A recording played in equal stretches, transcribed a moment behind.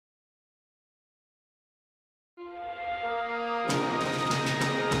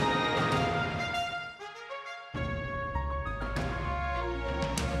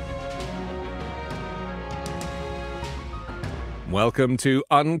Welcome to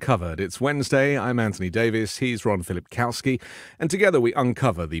Uncovered. It's Wednesday. I'm Anthony Davis. He's Ron Filipkowski. And together we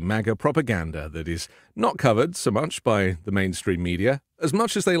uncover the MAGA propaganda that is not covered so much by the mainstream media, as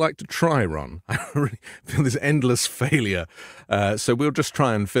much as they like to try, Ron. I really feel this endless failure. So we'll just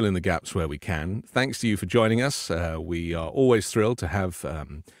try and fill in the gaps where we can. Thanks to you for joining us. We are always thrilled to have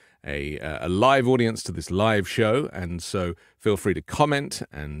a live audience to this live show, and so feel free to comment,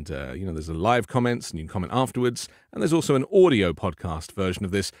 and there's a live comments and you can comment afterwards, and there's also an audio podcast version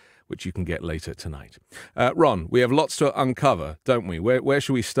of this which you can get later tonight. Ron, we have lots to uncover, don't we? Where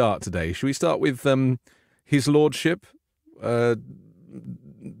should we start today? Should we start with his lordship, the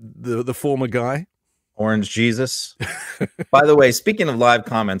former guy? Orange Jesus. By the way, speaking of live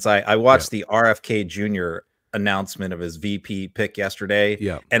comments, I watched the RFK Jr. announcement of his VP pick yesterday.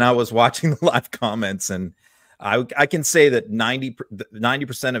 Yeah. And I was watching the live comments, and I can say that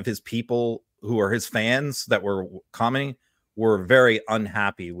 90% of his people who are his fans that were commenting were very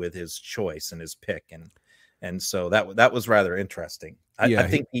unhappy with his choice and his pick. And so that was rather interesting. I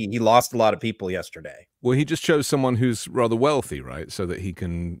think he lost a lot of people yesterday. Well, he just chose someone who's rather wealthy, right? So that he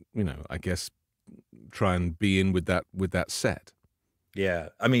can, I guess, try and be in with that set. Yeah,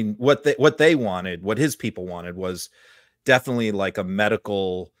 I mean, what they wanted, what his people wanted, was definitely like a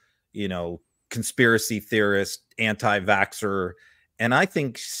medical, conspiracy theorist, anti-vaxxer, and I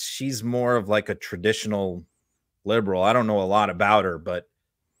think she's more of like a traditional liberal. I don't know a lot about her, but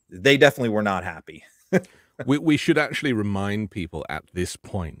they definitely were not happy. we should actually remind people at this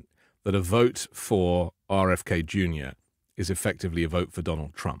point that a vote for RFK Jr. is effectively a vote for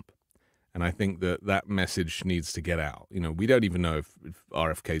Donald Trump. And I think that message needs to get out. We don't even know if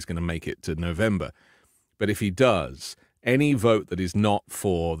RFK is going to make it to November. But if he does, any vote that is not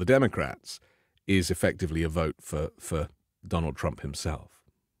for the Democrats is effectively a vote for Donald Trump himself.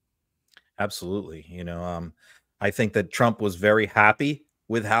 Absolutely. I think that Trump was very happy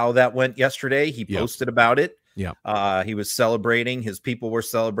with how that went yesterday. He posted about it. Yeah. He was celebrating. His people were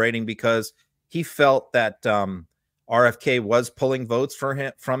celebrating because he felt that RFK was pulling votes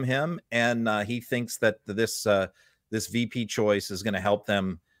from him, and he thinks that this VP choice is going to help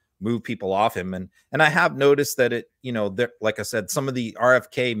them move people off him. And I have noticed that like I said, some of the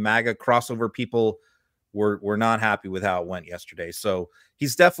RFK MAGA crossover people were not happy with how it went yesterday. So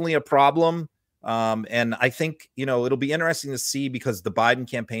he's definitely a problem. And I think it'll be interesting to see, because the Biden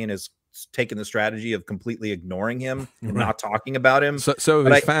campaign has taken the strategy of completely ignoring him and not talking about him. So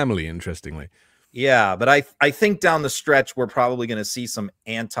his family, interestingly. Yeah, but I think down the stretch, we're probably going to see some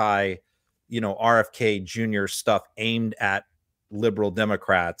anti, RFK Jr. stuff aimed at liberal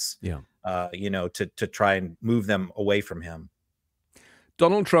Democrats, to try and move them away from him.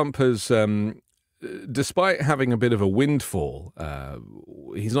 Donald Trump has, despite having a bit of a windfall,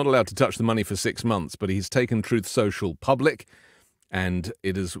 he's not allowed to touch the money for 6 months, but he's taken Truth Social public, and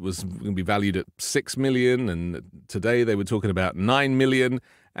it was going to be valued at $6 million, and today they were talking about $9 million.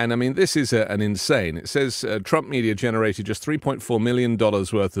 And I mean, this is an insane. It says Trump media generated just $3.4 million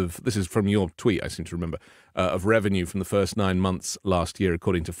worth of, this is from your tweet, I seem to remember, of revenue from the first 9 months last year,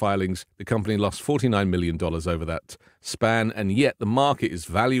 according to filings. The company lost $49 million over that span, and yet the market is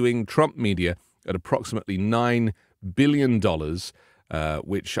valuing Trump media at approximately $9 billion,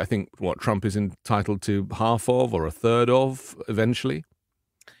 which I think Trump is entitled to half of or a third of eventually.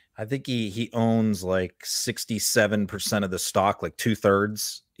 I think he owns like 67% of the stock, like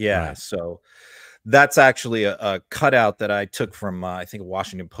 2/3. Yeah. Right. So that's actually a cutout that I took from, I think, a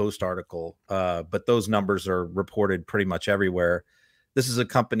Washington Post article. But those numbers are reported pretty much everywhere. This is a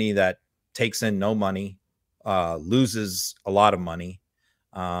company that takes in no money, loses a lot of money,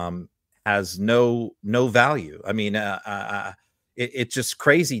 has no value. I mean, it's just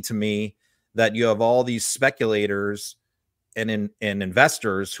crazy to me that you have all these speculators and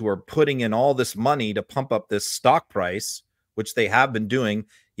investors who are putting in all this money to pump up this stock price, which they have been doing.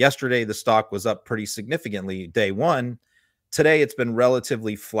 Yesterday, the stock was up pretty significantly day one. Today, it's been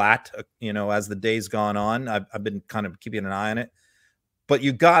relatively flat, as the day's gone on. I've been kind of keeping an eye on it. But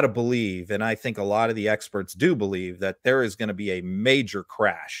you got to believe, and I think a lot of the experts do believe, that there is going to be a major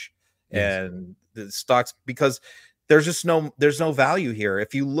crash. Yes. And the stocks, because there's no value here.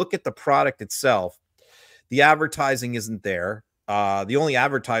 If you look at the product itself, the advertising isn't there. The only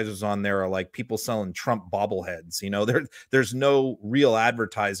advertisers on there are like people selling Trump bobbleheads. There's no real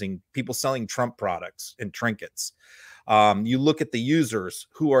advertising, people selling Trump products and trinkets. You look at the users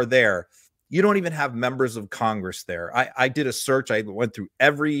who are there. You don't even have members of Congress there. I did a search. I went through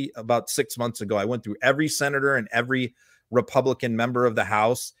about 6 months ago, I went through every senator and every Republican member of the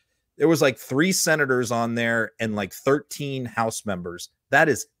House. There was like 3 senators on there and like 13 House members. That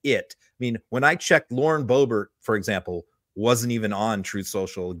is it. I mean, when I checked Lauren Boebert, for example, wasn't even on Truth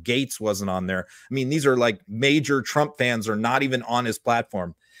Social. Gates wasn't on there. I mean, these are like major Trump fans are not even on his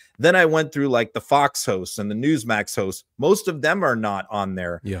platform. Then I went through like the Fox hosts and the Newsmax hosts. Most of them are not on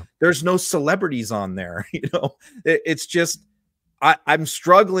there. Yeah. There's no celebrities on there. You know, it's just, I'm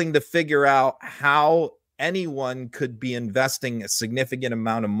struggling to figure out how anyone could be investing a significant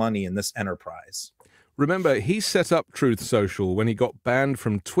amount of money in this enterprise. Remember, he set up Truth Social when he got banned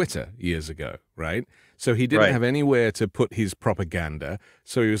from Twitter years ago, right? So he didn't have anywhere to put his propaganda.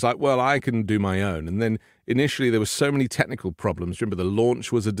 So he was like, well, I can do my own. And then initially there were so many technical problems. Remember, the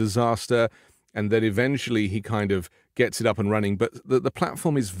launch was a disaster. And then eventually he kind of gets it up and running. But the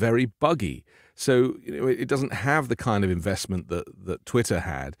platform is very buggy. So it doesn't have the kind of investment that Twitter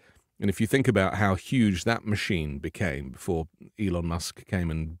had. And if you think about how huge that machine became before Elon Musk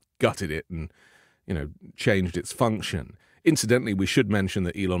came and gutted it and changed its function. Incidentally, we should mention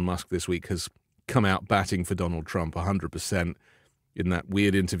that Elon Musk this week has come out batting for Donald Trump 100%. In that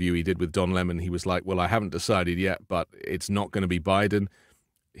weird interview he did with Don Lemon, he was like, well, I haven't decided yet, but it's not going to be Biden.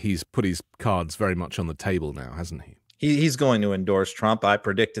 He's put his cards very much on the table now, hasn't he? He's going to endorse Trump. I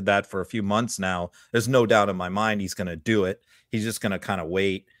predicted that for a few months now. There's no doubt in my mind he's going to do it. He's just going to kind of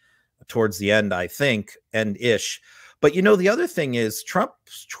wait towards the end, I think, end-ish. But, the other thing is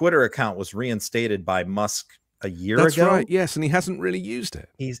Trump's Twitter account was reinstated by Musk a year ago. That's right, yes, and he hasn't really used it.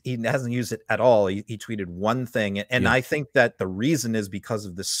 He hasn't used it at all. He tweeted one thing, and I think that the reason is because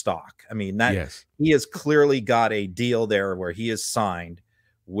of the stock. I mean, he has clearly got a deal there where he has signed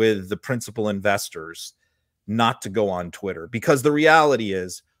with the principal investors not to go on Twitter. Because the reality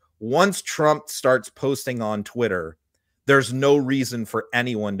is, once Trump starts posting on Twitter, there's no reason for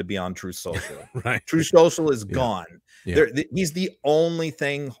anyone to be on Truth Social. Right. Truth Social is gone. Yeah. He's the only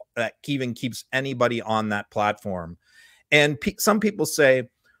thing that even keeps anybody on that platform. And some people say,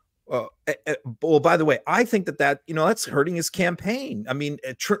 well, by the way, I think that that's hurting his campaign. I mean,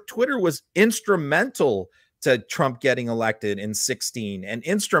 Twitter was instrumental to Trump getting elected in 2016 and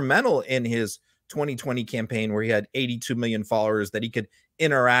instrumental in his 2020 campaign where he had 82 million followers that he could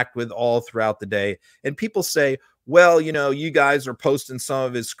interact with all throughout the day. And people say, well, you guys are posting some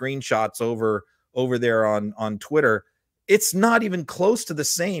of his screenshots over there on Twitter. It's not even close to the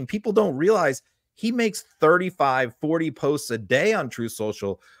same. People don't realize he makes 35, 40 posts a day on Truth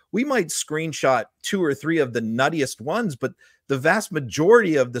Social. We might screenshot 2 or 3 of the nuttiest ones, but the vast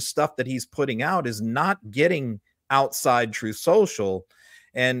majority of the stuff that he's putting out is not getting outside Truth Social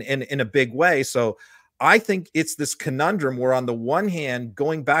and in a big way. So I think it's this conundrum where on the one hand,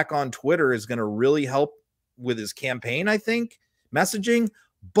 going back on Twitter is going to really help with his campaign, I think, messaging,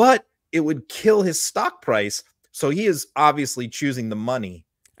 but it would kill his stock price. So he is obviously choosing the money.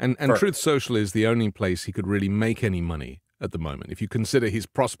 And Truth Social is the only place he could really make any money at the moment. If you consider his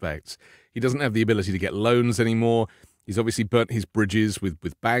prospects, he doesn't have the ability to get loans anymore. He's obviously burnt his bridges with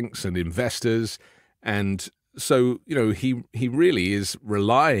banks and investors. And so, he really is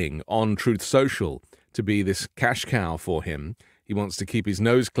relying on Truth Social to be this cash cow for him. He wants to keep his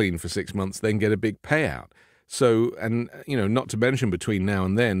nose clean for 6 months, then get a big payout. So, and, not to mention between now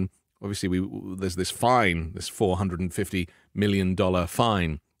and then, obviously there's this fine, this $450 million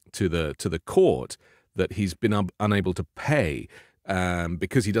fine to the court that he's been unable to pay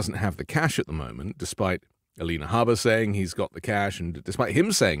because he doesn't have the cash at the moment, despite Alina Habba saying he's got the cash and despite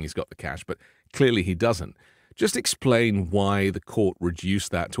him saying he's got the cash, but clearly he doesn't. Just explain why the court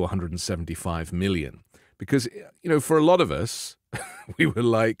reduced that to $175 million. Because, for a lot of us, we were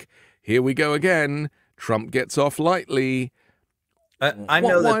like, here we go again. Trump gets off lightly. I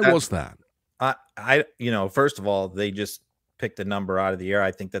know why was that? First of all, they just picked a number out of the air.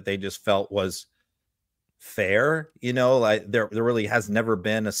 I think that they just felt was fair. Like there really has never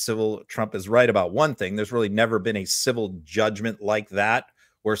been a civil. Trump is right about one thing. There's really never been a civil judgment like that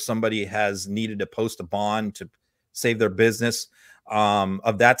where somebody has needed to post a bond to save their business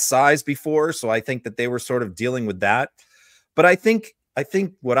of that size before. So I think that they were sort of dealing with that. But I think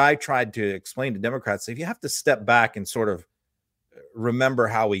what I tried to explain to Democrats, if you have to step back and sort of remember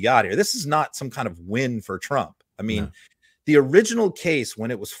how we got here, this is not some kind of win for Trump. I mean, the original case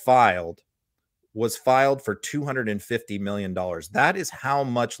when it was filed for $250 million. That is how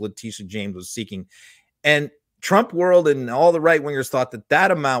much Letitia James was seeking. And Trump world and all the right wingers thought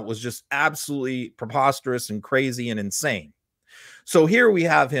that amount was just absolutely preposterous and crazy and insane. So here we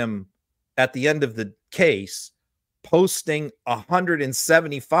have him at the end of the case posting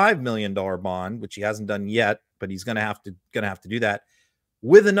 $175 million bond, which he hasn't done yet, but he's gonna have to do that,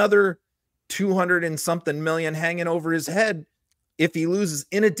 with another 200 and something million hanging over his head if he loses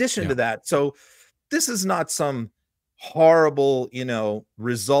in addition to that. So this is not some horrible,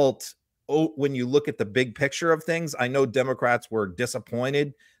 result when you look at the big picture of things, I know Democrats were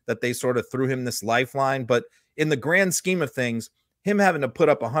disappointed that they sort of threw him this lifeline, but in the grand scheme of things, him having to put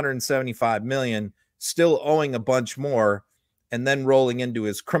up 175 million, still owing a bunch more, and then rolling into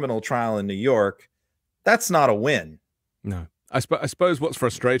his criminal trial in New York, that's not a win. No. I suppose what's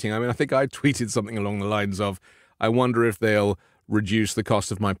frustrating, I mean, I think I tweeted something along the lines of, I wonder if they'll reduce the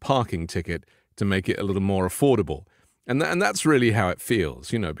cost of my parking ticket to make it a little more affordable. And that's really how it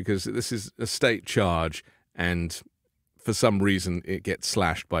feels, you know, because this is a state charge, and for some reason it gets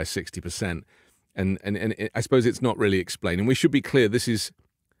slashed by 60%. And I suppose it's not really explained. And we should be clear, this is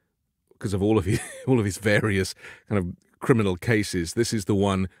because of all of his various kind of criminal cases. This is the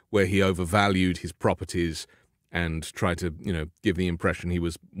one where he overvalued his properties and tried to, you know, give the impression he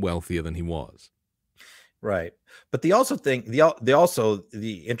was wealthier than he was. Right. But the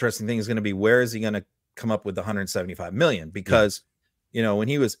interesting thing is going to be, where is he going to come up with the 175 million? Because, you know, when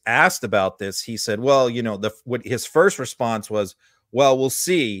he was asked about this, he said, well, you know, what his first response was, well, we'll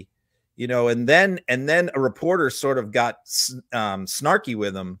see, you know, and then a reporter sort of got snarky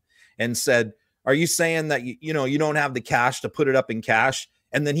with him and said, are you saying that, you know, you don't have the cash to put it up in cash?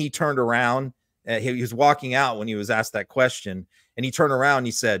 And then he turned around, he was walking out when he was asked that question, and he turned around and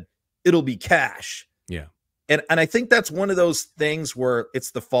he said, it'll be cash. Yeah. And I think that's one of those things where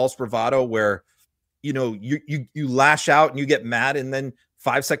it's the false bravado, where, you know, you lash out and you get mad, and then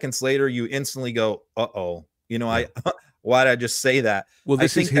 5 seconds later you instantly go, uh-oh, you know, why did I just say that? Well,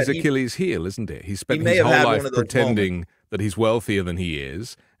 this is his Achilles heel, isn't it? He spent his whole life pretending that he's wealthier than he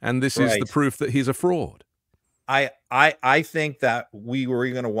is, and this is the proof that he's a fraud. I think that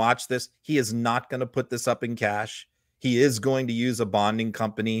we're going to watch this. He is not going to put this up in cash. He is going to use a bonding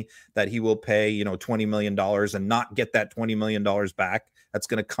company that he will pay, you know, $20 million and not get that $20 million back. That's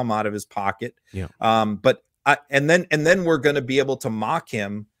going to come out of his pocket. Yeah. And then we're going to be able to mock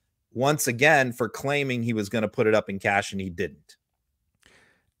him once again for claiming he was going to put it up in cash, and he didn't.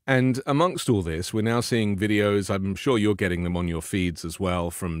 And amongst all this, we're now seeing videos, I'm sure you're getting them on your feeds as well,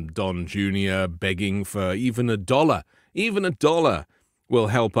 from Don Jr. begging for even $1. Even $1 will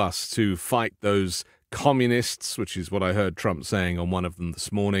help us to fight those communists, which is what I heard Trump saying on one of them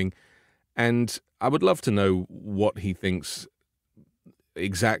this morning. And I would love to know what he thinks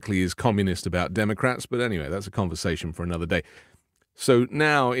exactly is communist about Democrats. But anyway, that's a conversation for another day. So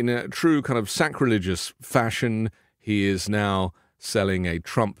now, in a true kind of sacrilegious fashion, he is now selling a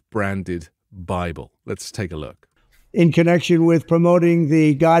Trump-branded Bible. Let's take a look. In connection with promoting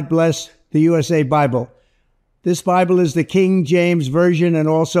the God Bless the USA Bible. This Bible is the King James Version and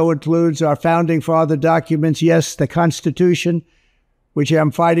also includes our Founding Father documents, yes, the Constitution, which I'm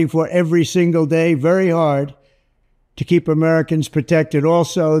fighting for every single day, very hard, to keep Americans protected.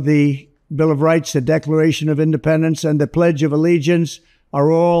 Also, the Bill of Rights, the Declaration of Independence, and the Pledge of Allegiance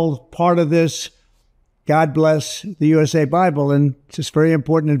are all part of this God Bless the USA Bible, and it's just very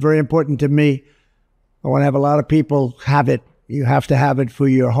important and very important to me. I want to have a lot of people have it. You have to have it for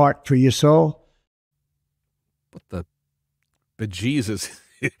your heart, for your soul. What the bejesus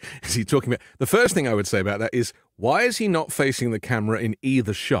is he talking about? The first thing I would say about that is, why is he not facing the camera in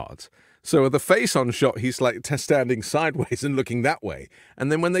either shot? So with the face on shot, he's like standing sideways and looking that way.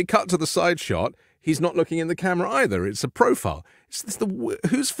 And then when they cut to the side shot, he's not looking in the camera either. It's a profile.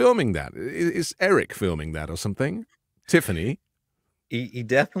 Who's filming that? Is Eric filming that or something? Tiffany? He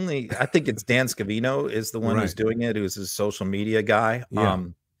definitely, I think it's Dan Scavino is the one who's doing it, who's his social media guy. Yeah.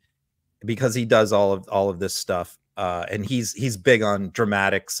 Because he does all of this stuff. And he's big on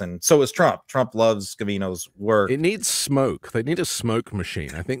dramatics, and so is Trump. Trump loves Scavino's work. It needs smoke. They need a smoke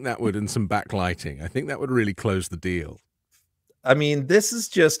machine. I think that would, and some backlighting. I think that would really close the deal. I mean, this is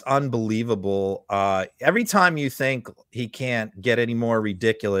just unbelievable. Every time you think he can't get any more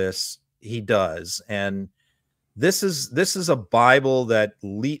ridiculous, he does. And this is a Bible that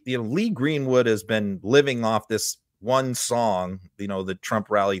Lee Greenwood has been living off this one song, you know, the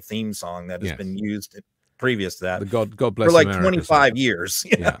Trump rally theme song that has been used previous to that. The God Bless for like America 25 song. years.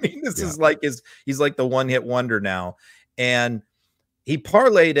 You know what I mean, this is like he's like the one-hit wonder now. And he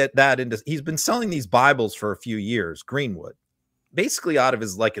parlayed that into, he's been selling these Bibles for a few years, Greenwood, basically out of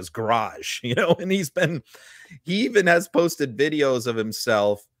his garage, you know, and he even has posted videos of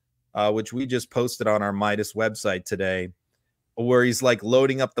himself, which we just posted on our Midas website today, where he's like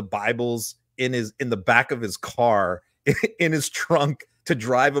loading up the Bibles in the back of his car in his trunk to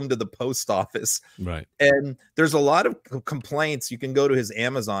drive him to the post office. Right. And there's a lot of complaints. You can go to his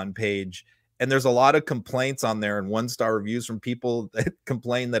Amazon page, and there's a lot of complaints on there and 1-star reviews from people that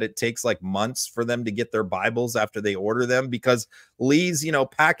complain that it takes like months for them to get their Bibles after they order them, because Lee's, you know,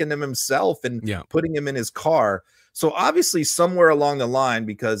 packing them himself and putting them in his car. So obviously somewhere along the line,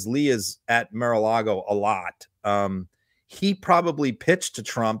 because Lee is at Mar-a-Lago a lot, he probably pitched to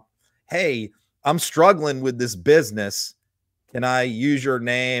Trump, hey, I'm struggling with this business. Can I use your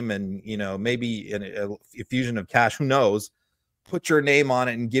name and, you know, maybe a infusion of cash, who knows, put your name on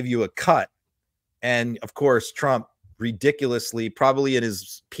it and give you a cut. And of course, Trump ridiculously, probably in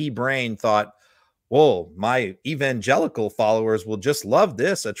his pea brain, thought, whoa, my evangelical followers will just love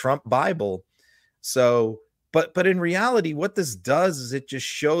this, a Trump Bible. So, but in reality, what this does is it just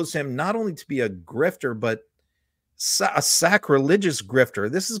shows him not only to be a grifter, but a sacrilegious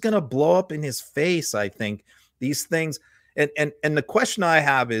grifter. This is going to blow up in his face, I think, these things. And the question I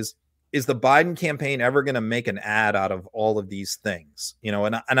have is the Biden campaign ever going to make an ad out of all of these things? You know,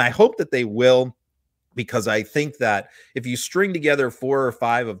 and I hope that they will, because I think that if you string together 4 or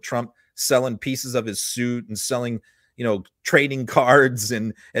 5 of Trump selling pieces of his suit and selling, you know, trading cards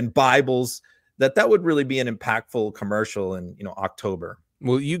and Bibles, that would really be an impactful commercial in, you know, October.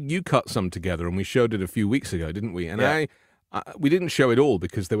 Well, you cut some together, and we showed it a few weeks ago, didn't we? And yeah. We didn't show it all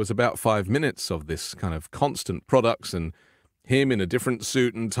because there was about 5 minutes of this kind of constant products and him in a different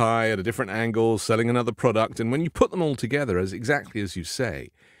suit and tie at a different angle selling another product. And when you put them all together, as exactly as you say,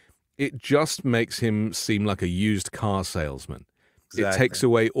 it just makes him seem like a used car salesman. Exactly. It takes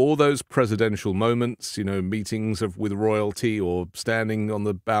away all those presidential moments, you know, meetings with royalty or standing on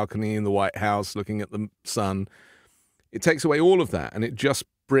the balcony in the White House looking at the sun. It takes away all of that, and it just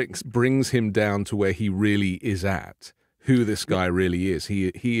brings him down to where he really is at, who this guy really is.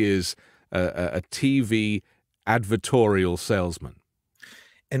 He is a TV advertorial salesman.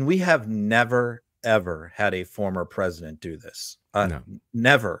 And we have never, ever had a former president do this. No.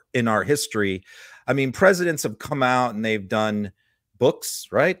 Never in our history. I mean, presidents have come out and they've done books,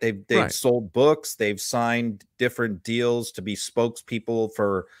 right? They've right. sold books. They've signed different deals to be spokespeople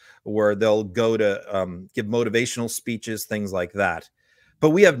for where they'll go to give motivational speeches, things like that. But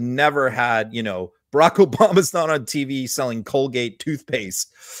we have never had, you know, Barack Obama's not on TV selling Colgate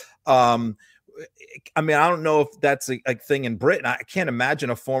toothpaste. I mean, I don't know if that's a thing in Britain. I can't imagine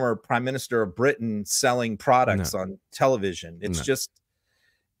a former prime minister of Britain selling products on television. It's just,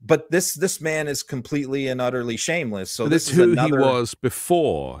 but this man is completely and utterly shameless. So this is who he was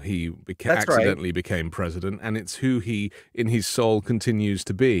before he accidentally became president, and it's who he in his soul continues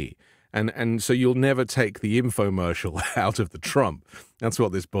to be. And so you'll never take the infomercial out of the Trump. That's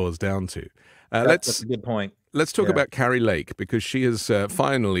what this boils down to. That's a good point. Let's talk about Kari Lake, because she has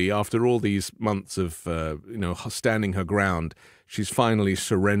finally, after all these months of you know, standing her ground, she's finally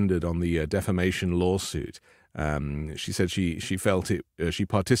surrendered on the defamation lawsuit. She said she felt it. She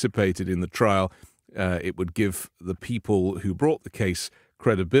participated in the trial. It would give the people who brought the case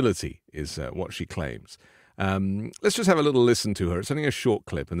credibility, is what she claims. Let's just have a little listen to her. It's only a short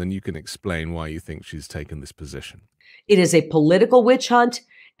clip, and then you can explain why you think she's taken this position. It is a political witch hunt,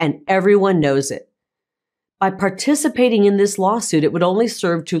 and everyone knows it. By participating in this lawsuit, it would only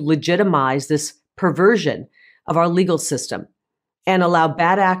serve to legitimize this perversion of our legal system and allow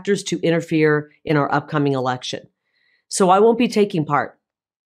bad actors to interfere in our upcoming election. So I won't be taking part.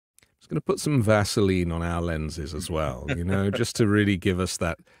 I was going to put some Vaseline on our lenses as well, you know, just to really give us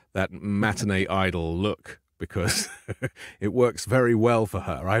that matinee idol look, because it works very well for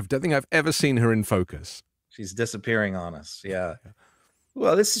her. I don't think I've ever seen her in focus. She's disappearing on us. Yeah.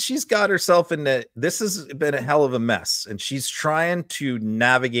 Well, she's got herself in this has been a hell of a mess, and she's trying to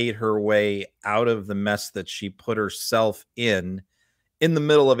navigate her way out of the mess that she put herself in the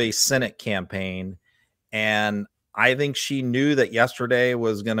middle of a Senate campaign. And I think she knew that yesterday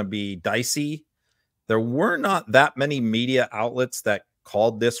was going to be dicey. There were not that many media outlets that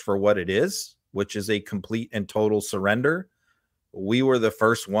called this for what it is, which is a complete and total surrender. We were the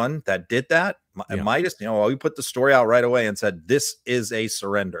first one that did that. Midas, you know, we put the story out right away and said, this is a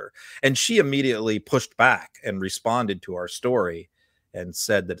surrender. And she immediately pushed back and responded to our story and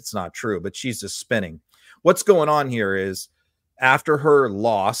said that it's not true, but she's just spinning. What's going on here is, after her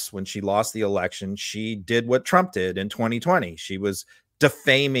loss, when she lost the election, she did what Trump did in 2020. She was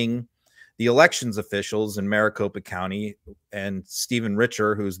defaming the elections officials in Maricopa County, and Stephen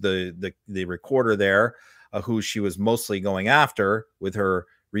Richer, who's the recorder there, who she was mostly going after with her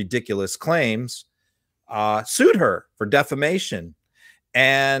ridiculous claims, sued her for defamation.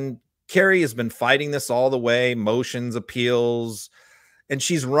 And Kari has been fighting this all the way, motions, appeals, and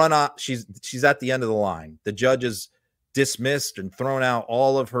she's run up. She's at the end of the line. The judge has dismissed and thrown out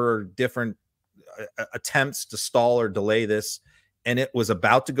all of her different attempts to stall or delay this, and it was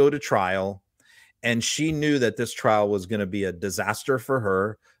about to go to trial. And she knew that this trial was going to be a disaster for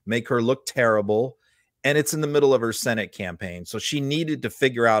her, make her look terrible. And it's in the middle of her Senate campaign. So she needed to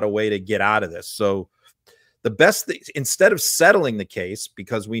figure out a way to get out of this. So the best thing, instead of settling the case,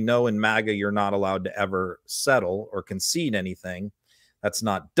 because we know in MAGA you're not allowed to ever settle or concede anything, that's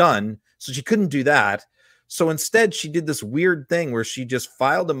not done. So she couldn't do that. So instead, she did this weird thing where she just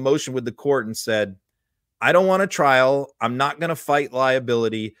filed a motion with the court and said, I don't want a trial. I'm not going to fight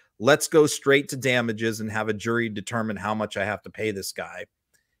liability. Let's go straight to damages and have a jury determine how much I have to pay this guy.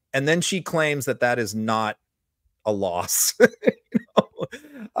 And then she claims that that is not a loss.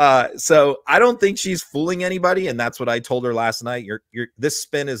 So I don't think she's fooling anybody. And that's what I told her last night. This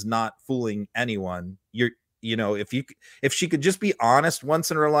spin is not fooling anyone. If she could just be honest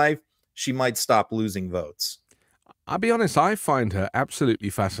once in her life, she might stop losing votes. I'll be honest, I find her absolutely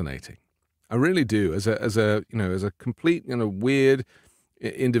fascinating. I really do. As a complete, weird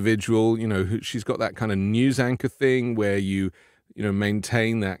individual, she's got that kind of news anchor thing where you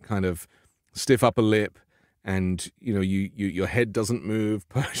maintain that kind of stiff upper lip, and your head doesn't move.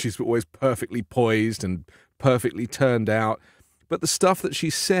 She's always perfectly poised and perfectly turned out. But the stuff that she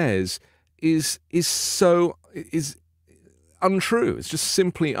says is untrue. It's just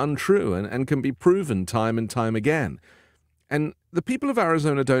simply untrue, and can be proven time and time again. And the people of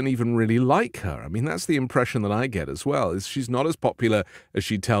Arizona don't even really like her. I mean, that's the impression that I get as well, is she's not as popular as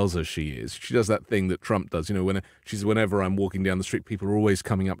she tells us she is. She does that thing that Trump does. Whenever I'm walking down the street, people are always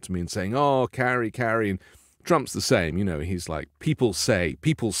coming up to me and saying, oh, Kari. And Trump's the same. He's like, people say.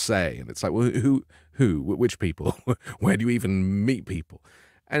 And it's like, well, who, which people? Where do you even meet people?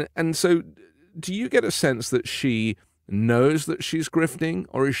 And so do you get a sense that she knows that she's grifting,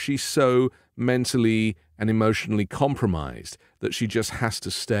 or is she so mentally and emotionally compromised that she just has to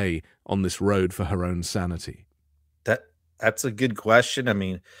stay on this road for her own sanity? That's a good question. I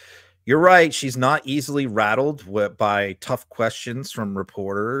mean, you're right. She's not easily rattled by tough questions from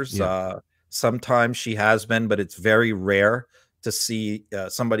reporters. Yeah. Sometimes she has been, but it's very rare to see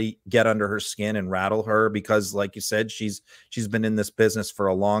somebody get under her skin and rattle her, because, like you said, she's been in this business for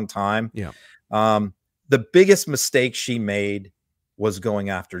a long time. Yeah. The biggest mistake she made was going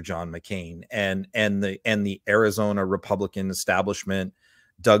after John McCain and the Arizona Republican establishment,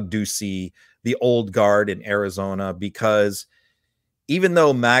 Doug Ducey, the old guard in Arizona, because even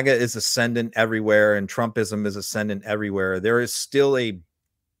though MAGA is ascendant everywhere and Trumpism is ascendant everywhere, there is still a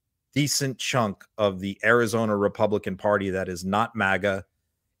decent chunk of the Arizona Republican Party that is not MAGA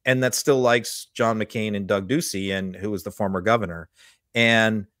and that still likes John McCain and Doug Ducey, and who was the former governor.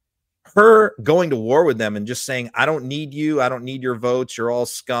 And her going to war with them and just saying, I don't need you, I don't need your votes, you're all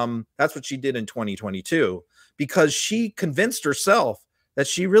scum. That's what she did in 2022, because she convinced herself that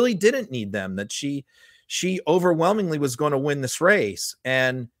she really didn't need them, that she overwhelmingly was going to win this race.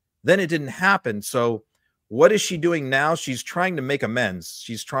 And then it didn't happen. So what is she doing now? She's trying to make amends.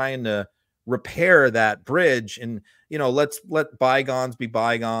 She's trying to repair that bridge, and let's let bygones be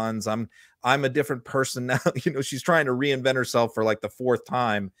bygones. I'm a different person now. She's trying to reinvent herself for like the fourth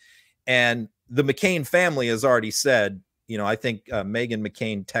time. And the McCain family has already said, I think Meghan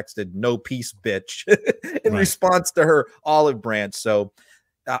McCain texted "no peace, bitch" in response to her olive branch. So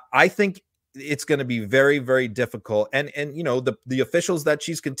I think it's going to be very, very difficult. And the officials that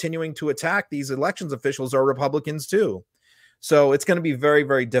she's continuing to attack, these elections officials, are Republicans too. So it's going to be very,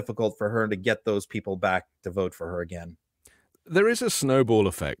 very difficult for her to get those people back to vote for her again. There is a snowball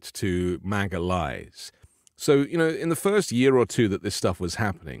effect to MAGA lies. So, in the first year or two that this stuff was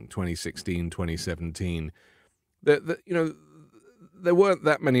happening, 2016, 2017, there weren't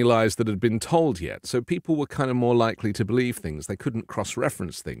that many lies that had been told yet. So people were kind of more likely to believe things. They couldn't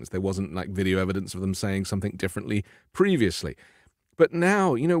cross-reference things. There wasn't like video evidence of them saying something differently previously. But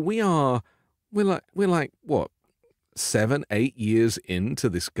now, we're like what, 7, 8 years into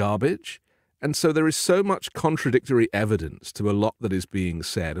this garbage? And so there is so much contradictory evidence to a lot that is being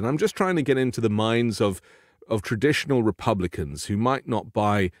said. And I'm just trying to get into the minds of traditional Republicans who might not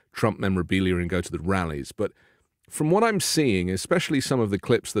buy Trump memorabilia and go to the rallies. But from what I'm seeing, especially some of the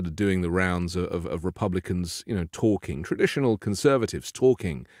clips that are doing the rounds of Republicans, talking, traditional conservatives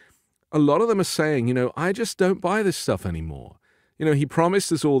talking, a lot of them are saying, I just don't buy this stuff anymore. He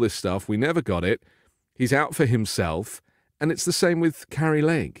promised us all this stuff. We never got it. He's out for himself. And it's the same with Kari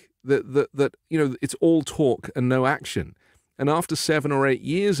Lake. That it's all talk and no action. And after 7 or 8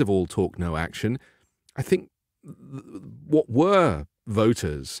 years of all talk, no action, I think what were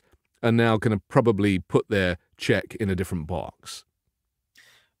voters are now going to probably put their check in a different box.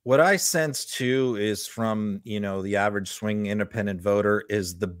 What I sense too is from, the average swing independent voter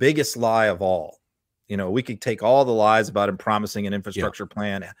is the biggest lie of all. We could take all the lies about him promising an infrastructure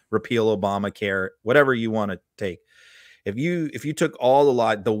plan, repeal Obamacare, whatever you want to take. If you took all the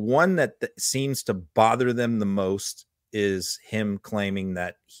lies, the one that seems to bother them the most is him claiming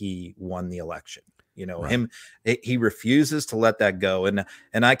that he won the election. You know, Right. he refuses to let that go. And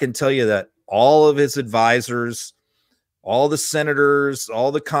I can tell you that all of his advisors, all the senators,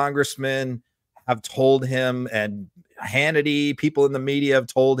 all the congressmen have told him, and Hannity, people in the media have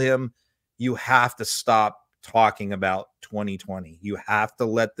told him, you have to stop talking about 2020. You have to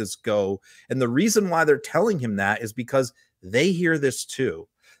let this go. And the reason why they're telling him that is because they hear this too.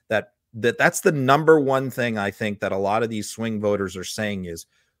 That's the number one thing I think that a lot of these swing voters are saying is,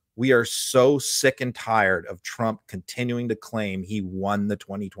 we are so sick and tired of Trump continuing to claim he won the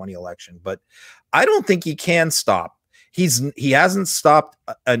 2020 election. But I don't think he can stop. He hasn't stopped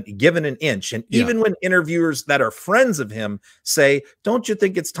given an inch. And even when interviewers that are friends of him say, don't you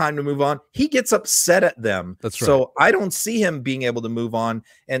think it's time to move on? He gets upset at them. That's right. So I don't see him being able to move on.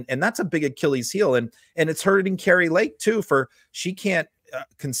 And that's a big Achilles heel. And it's hurting Kari Lake too, for she can't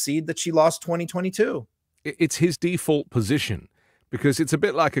concede that she lost 2022. It's his default position, because it's a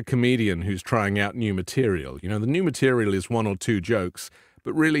bit like a comedian who's trying out new material. You know, the new material is one or two jokes,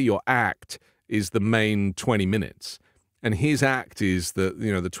 but really your act is the main 20 minutes. And his act is that,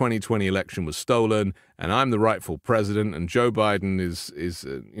 you know, the 2020 election was stolen, and I'm the rightful president, and Joe Biden is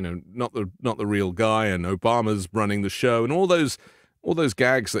you know, not the real guy, and Obama's running the show, and all those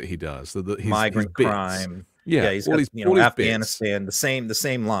gags that he does, his migrant bits. crime. Yeah, he's all got, his, you know, all his Afghanistan, bits. the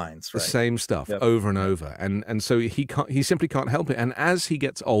same lines, right? The same stuff over and over, and so he simply can't help it. And as he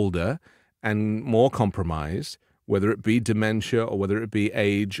gets older and more compromised, whether it be dementia or whether it be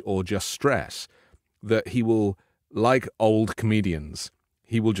age or just stress, that he will, like old comedians,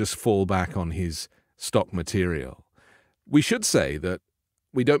 he will just fall back on his stock material. We should say that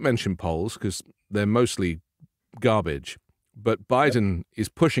we don't mention polls because they're mostly garbage, but Biden is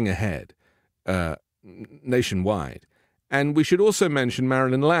pushing ahead nationwide. And we should also mention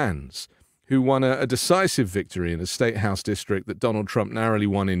Marilyn Lands, who won a decisive victory in a state house district that Donald Trump narrowly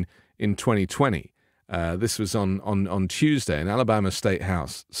won in 2020. This was on Tuesday, an Alabama state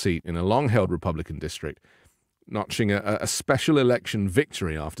house seat in a long-held Republican district, notching a special election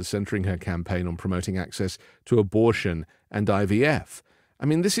victory after centering her campaign on promoting access to abortion and IVF. I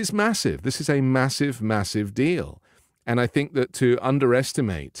mean, this is massive. This is a massive, massive deal. And I think that to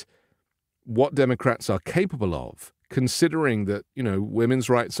underestimate what Democrats are capable of, considering that, you know, women's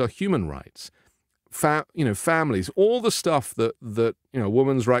rights are human rights, families, all the stuff that you know,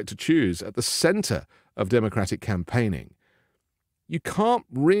 woman's right to choose at the center of Democratic campaigning, you can't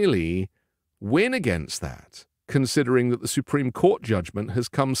really win against that, considering that the Supreme Court judgment has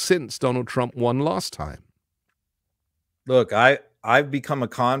come since Donald Trump won last time. Look, I've become a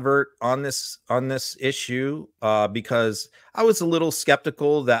convert on this issue because I was a little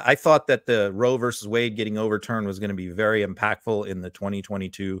skeptical. That I thought that the Roe versus Wade getting overturned was going to be very impactful in the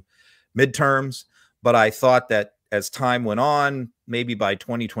 2022 midterms. But I thought that as time went on, maybe by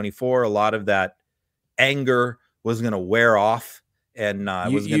 2024, a lot of that anger was going to wear off and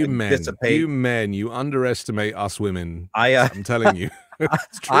was going to dissipate. You underestimate us women. I'm telling you.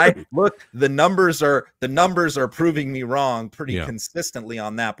 Look, the numbers are proving me wrong pretty consistently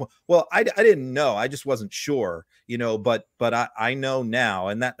on that. Well, I didn't know. I just wasn't sure, you know, but I know now.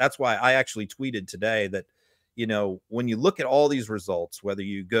 And that's why I actually tweeted today that, you know, when you look at all these results, whether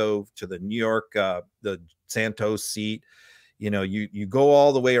you go to the New York, the Santos seat, you know, you go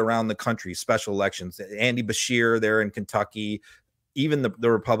all the way around the country, special elections, Andy Beshear there in Kentucky, even the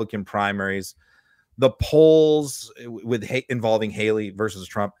Republican primaries, the polls with involving Haley versus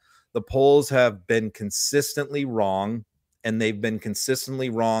Trump, the polls have been consistently wrong, and they've been consistently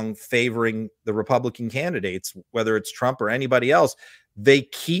wrong favoring the Republican candidates, whether it's Trump or anybody else. They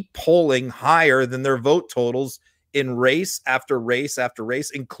keep polling higher than their vote totals in race after race after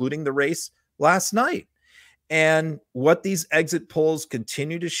race, including the race last night. And what these exit polls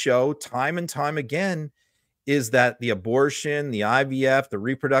continue to show time and time again is that the abortion, the IVF, the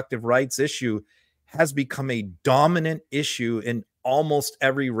reproductive rights issue has become a dominant issue in almost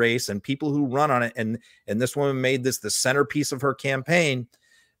every race, and people who run on it, and this woman made this the centerpiece of her campaign,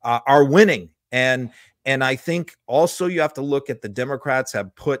 are winning. And I think also you have to look at the Democrats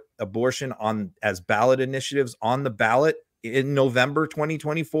have put abortion on as ballot initiatives on the ballot in November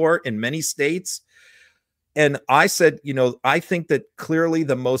 2024 in many states. And I said, you know, I think that clearly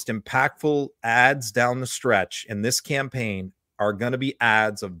the most impactful ads down the stretch in this campaign are going to be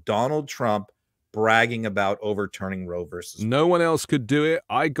ads of Donald Trump bragging about overturning Roe versus Wade. No one else could do it.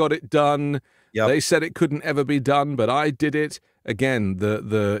 I got it done. Yep. They said it couldn't ever be done, but I did it. Again,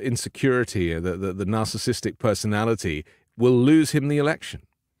 the insecurity, the narcissistic personality will lose him the election.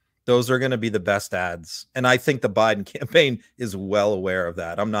 Those are going to be the best ads. And I think the Biden campaign is well aware of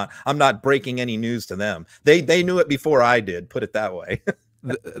that. I'm not breaking any news to them. They knew it before I did, put it that way.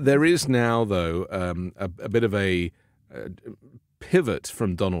 There is now, though, a bit of a pivot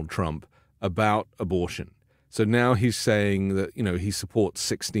from Donald Trump about abortion. So now he's saying that, he supports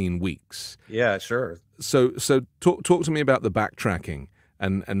 16 weeks. Yeah, sure. So talk to me about the backtracking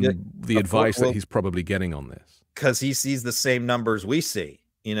and the advice that he's probably getting on this. Because he sees the same numbers we see.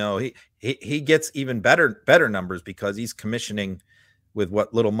 He gets even better numbers because he's commissioning, with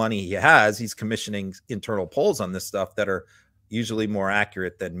what little money he has, he's commissioning internal polls on this stuff that are usually more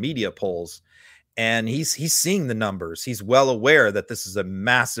accurate than media polls. And he's seeing the numbers. He's well aware that this is a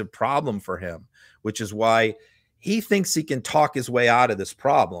massive problem for him, which is why he thinks he can talk his way out of this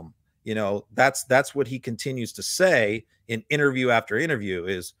problem. That's what he continues to say in interview after interview.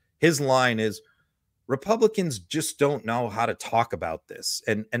 Is his line is, Republicans just don't know how to talk about this.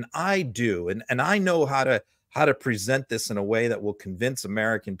 And I do. And I know how to present this in a way that will convince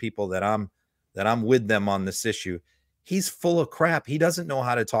American people that I'm with them on this issue. He's full of crap. He doesn't know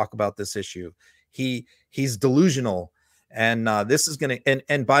how to talk about this issue. He's delusional. And this is going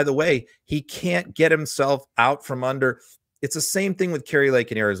to, and by the way, he can't get himself out from under. It's the same thing with Kari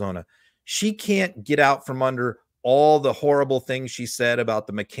Lake in Arizona. She can't get out from under all the horrible things she said about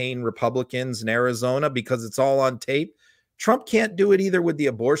the McCain Republicans in Arizona because it's all on tape. Trump can't do it either with the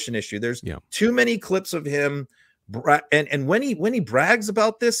abortion issue. There's too many clips of him. And when he brags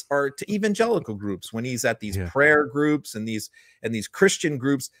about this are to evangelical groups, when he's at these prayer groups and these Christian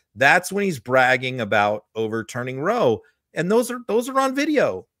groups, that's when he's bragging about overturning Roe. And those are on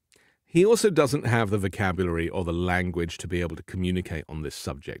video. He also doesn't have the vocabulary or the language to be able to communicate on this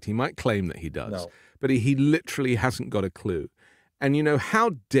subject. He might claim that he does, but he literally hasn't got a clue. And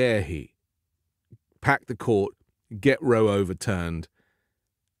how dare he pack the court, get Roe overturned,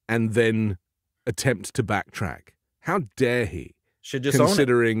 and then attempt to backtrack? How dare he? Should just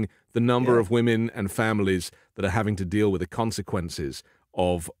considering the number of women and families that are having to deal with the consequences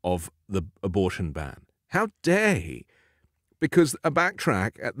of the abortion ban. How dare he? Because a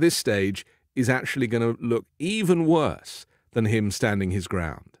backtrack at this stage is actually going to look even worse than him standing his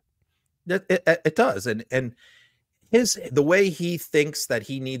ground. It does. And the way he thinks that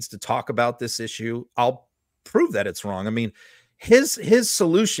he needs to talk about this issue, I'll prove that it's wrong. I mean, his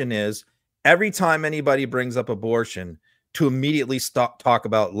solution is, every time anybody brings up abortion, to immediately talk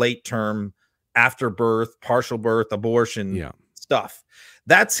about late term, after birth, partial birth, abortion stuff.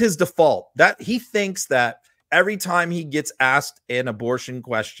 That's his default. That he thinks that every time he gets asked an abortion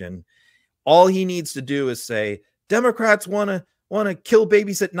question, all he needs to do is say, Democrats want to kill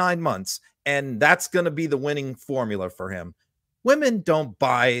babies at 9 months. And that's going to be the winning formula for him. Women don't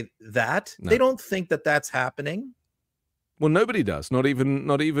buy that. No. They don't think that that's happening. Well, nobody does. Not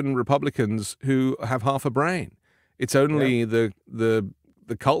even Republicans who have half a brain. It's only the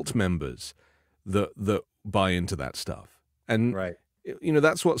cult members that buy into that stuff. And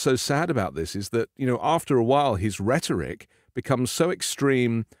that's what's so sad about this, is that after a while his rhetoric becomes so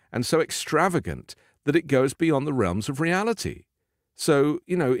extreme and so extravagant that it goes beyond the realms of reality. So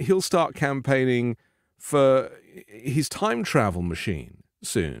he'll start campaigning for his time travel machine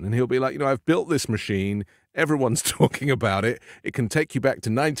soon, and he'll be like, I've built this machine. Everyone's talking about it. It can take you back to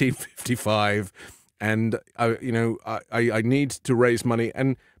 1955, and I need to raise money.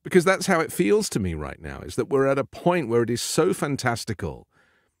 And because that's how it feels to me right now, is that we're at a point where it is so fantastical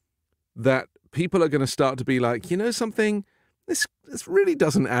that people are going to start to be like, something, this really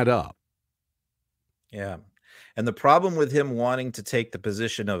doesn't add up. Yeah. And the problem with him wanting to take the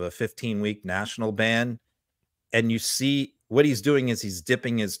position of a 15-week national ban, and you see what he's doing is he's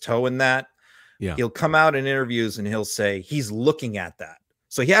dipping his toe in that. Yeah. He'll come out in interviews and he'll say he's looking at that.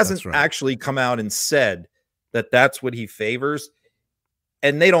 So he hasn't actually come out and said that that's what he favors,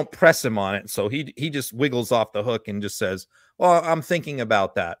 and they don't press him on it. So he just wiggles off the hook and just says, well, I'm thinking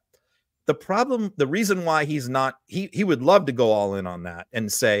about that. The reason why he's not, he would love to go all in on that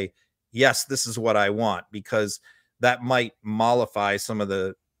and say, yes, this is what I want, because that might mollify some of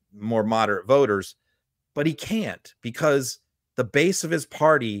the more moderate voters, but he can't, because the base of his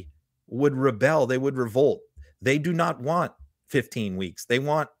party would rebel. They would revolt. They do not want 15 weeks. They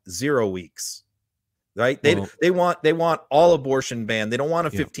want 0 weeks, right? They want all abortion ban. They don't want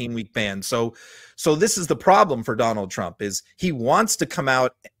a 15-week ban. So this is the problem for Donald Trump, is he wants to come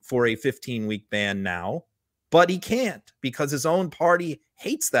out for a 15-week ban now, but he can't, because his own party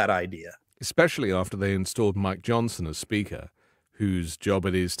hates that idea. Especially after they installed Mike Johnson as speaker, whose job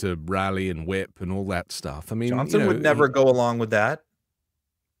it is to rally and whip and all that stuff. I mean, Johnson would never go along with that.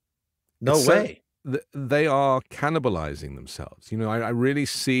 No way. They are cannibalizing themselves. I really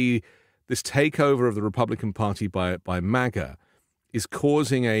see this takeover of the Republican Party by MAGA is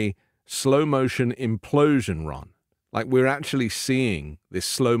causing a slow motion implosion run. Like we're actually seeing this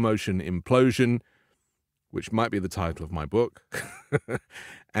slow motion implosion, which might be the title of my book.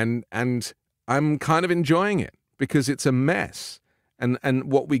 and I'm kind of enjoying it because it's a mess.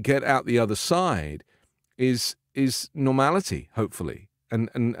 And what we get out the other side is normality, hopefully,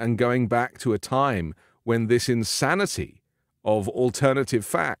 and going back to a time when this insanity of alternative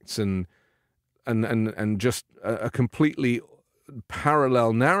facts and just a completely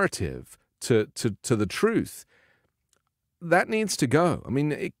parallel narrative to the truth, that needs to go. I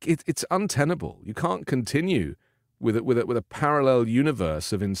mean, it's untenable. You can't continue with a parallel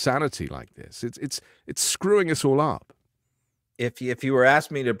universe of insanity like this. It's screwing us all up. If you were asked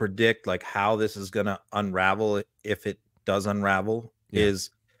me to predict like how this is going to unravel, if it does unravel,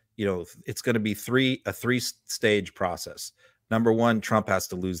 is, you know, it's going to be a three-stage process. Number one, Trump has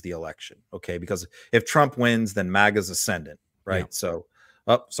to lose the election. Okay. Because if Trump wins, then MAGA's ascendant. Right. Yeah. So,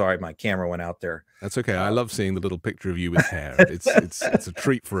 oh, sorry, my camera went out there. That's okay. I love seeing the little picture of you with hair. It's a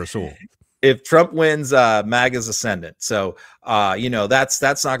treat for us all. If Trump wins, MAGA's ascendant. So, you know, that's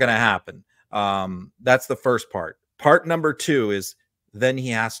not going to happen. That's the first part. Part number two is then he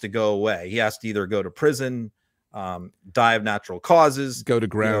has to go away. He has to either go to prison, die of natural causes, go to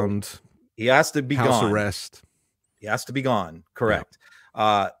ground. You know, he has to be house gone. Arrest. He has to be gone. Correct.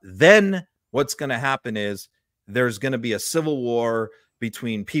 Yeah. Then what's going to happen is there's going to be a civil war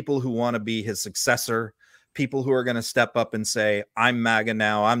between people who want to be his successor, people who are going to step up and say, I'm MAGA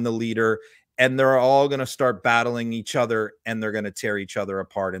now, I'm the leader. And they're all going to start battling each other and they're going to tear each other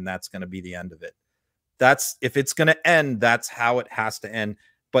apart. And that's going to be the end of it. That's, if it's going to end, that's how it has to end.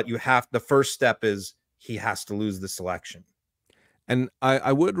 But the first step is he has to lose this election. And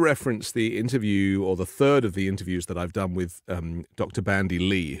I would reference the interview, or the third of the interviews that I've done with Dr. Bandy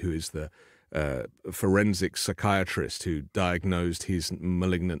Lee, who is the forensic psychiatrist who diagnosed his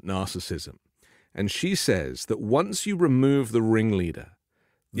malignant narcissism. And she says that once you remove the ringleader,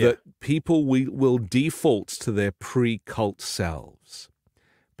 that people will default to their pre-cult selves.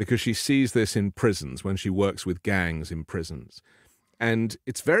 Because she sees this in prisons when she works with gangs in prisons. And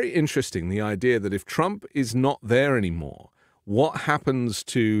it's very interesting, the idea that if Trump is not there anymore, what happens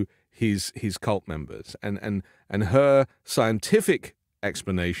to his cult members? And her scientific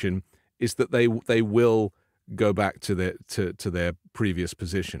explanation is that they will go back to their previous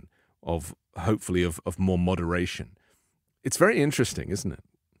position of hopefully of more moderation. It's very interesting, isn't it?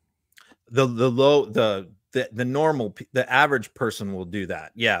 The normal, the average person will do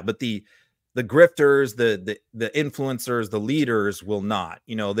that. Yeah. But the grifters, the influencers, the leaders will not,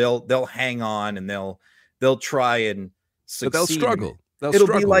 you know, they'll hang on and they'll try and succeed. But they'll struggle. It'll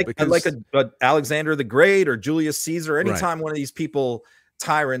be like a Alexander the Great or Julius Caesar. Anytime one of these people,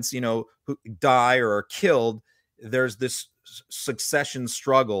 tyrants, you know, who die or are killed, there's this succession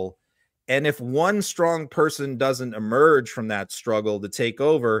struggle. And if one strong person doesn't emerge from that struggle to take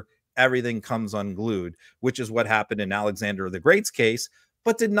over, everything comes unglued, which is what happened in Alexander the Great's case,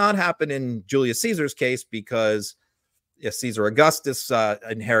 but did not happen in Julius Caesar's case, because Caesar Augustus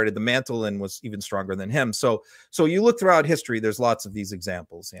inherited the mantle and was even stronger than him. So you look throughout history, there's lots of these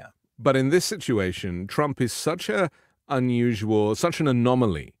examples. Yeah. But in this situation, Trump is such an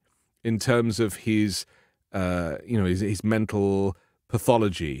anomaly in terms of his, his mental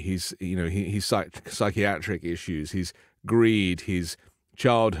pathology, his psychiatric issues, his greed, his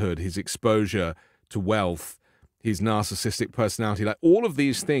childhood, his exposure to wealth, his narcissistic personality, like all of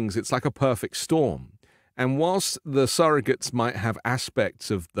these things, it's like a perfect storm. And whilst the surrogates might have aspects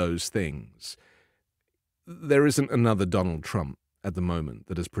of those things, there isn't another Donald Trump at the moment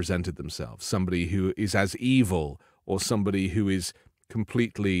that has presented themselves, somebody who is as evil or somebody who is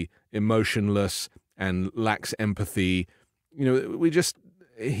completely emotionless and lacks empathy. You know,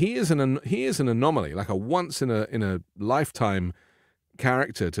 he is an anomaly, like a once in a lifetime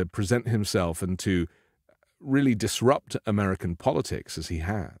character to present himself and to really disrupt American politics as he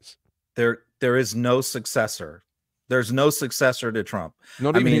has. There is no successor. There's no successor to Trump.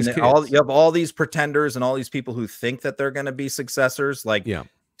 Not even his kids. You have all these pretenders and all these people who think that they're going to be successors, like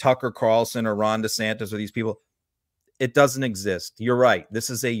Tucker Carlson or Ron DeSantis or these people. It doesn't exist. You're right. This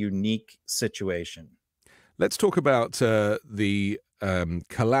is a unique situation. Let's talk about the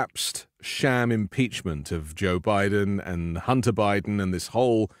collapsed sham impeachment of Joe Biden and Hunter Biden, and this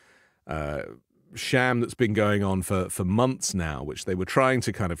whole sham that's been going on for months now, which they were trying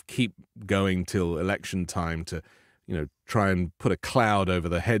to kind of keep going till election time to, you know, try and put a cloud over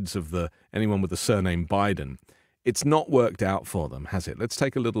the heads of anyone with the surname Biden. It's not worked out for them, has it? Let's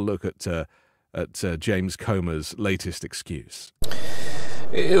take a little look at James Comer's latest excuse.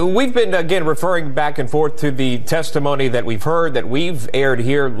 We've been, again, referring back and forth to the testimony that we've heard, that we've aired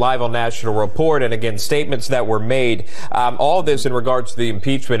here live on National Report, and again, statements that were made. All this in regards to the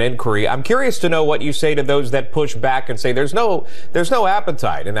impeachment inquiry. I'm curious to know what you say to those that push back and say there's no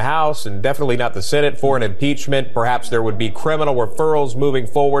appetite in the House and definitely not the Senate for an impeachment. Perhaps there would be criminal referrals moving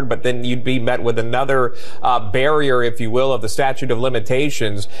forward, but then you'd be met with another barrier, if you will, of the statute of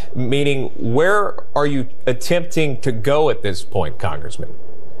limitations. Meaning, where are you attempting to go at this point, Congressman?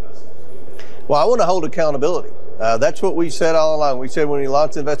 Well, I want to hold accountability. That's what we said all along. We said when we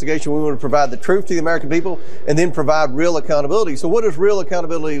launched the investigation, we want to provide the truth to the American people and then provide real accountability. So what does real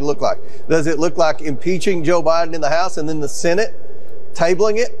accountability look like? Does it look like impeaching Joe Biden in the House and then the Senate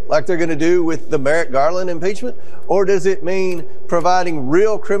tabling it like they're going to do with the Merrick Garland impeachment? Or does it mean providing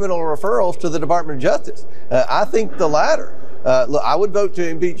real criminal referrals to the Department of Justice? I think the latter. Look, I would vote to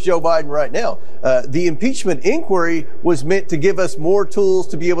impeach Joe Biden right now. The impeachment inquiry was meant to give us more tools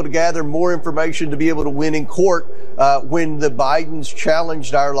to be able to gather more information to be able to win in court when the Bidens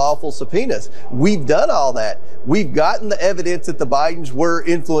challenged our lawful subpoenas. We've done all that. We've gotten the evidence that the Bidens were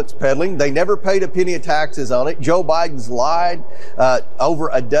influence peddling. They never paid a penny of taxes on it. Joe Biden's lied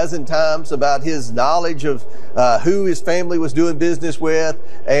over a dozen times about his knowledge of who his family was doing business with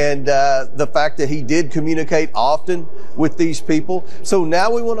and the fact that he did communicate often with these people. So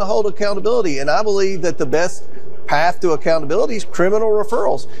now we want to hold accountability. And I believe that the best path to accountability is criminal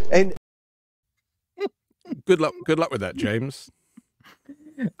referrals. And good luck with that, James.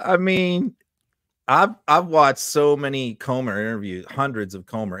 I mean, I've watched so many Comer interviews, hundreds of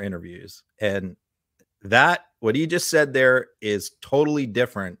Comer interviews, and that what he just said there is totally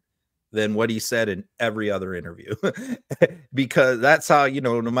different than what he said in every other interview. Because that's how,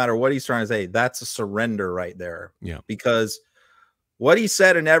 no matter what he's trying to say, that's a surrender right there. Yeah. Because what he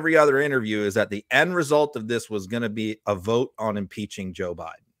said in every other interview is that the end result of this was going to be a vote on impeaching Joe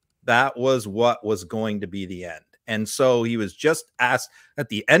Biden. That was what was going to be the end. And so he was just asked at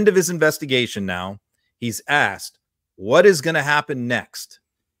the end of his investigation now, he's asked, what is going to happen next?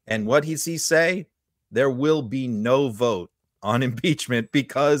 And what does he say? There will be no vote on impeachment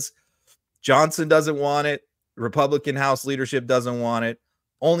because Johnson doesn't want it. Republican House leadership doesn't want it.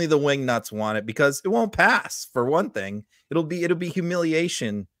 Only the wingnuts want it because it won't pass. For one thing, it'll be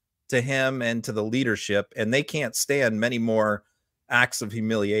humiliation to him and to the leadership, and they can't stand many more acts of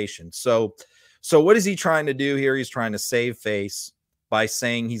humiliation. So what is he trying to do here? He's trying to save face by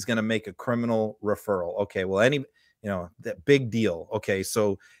saying he's going to make a criminal referral. Okay, well, that big deal. Okay,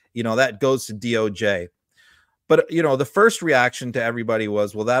 so that goes to DOJ. But, the first reaction to everybody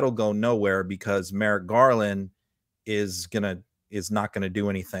was, well, that'll go nowhere because Merrick Garland is not going to do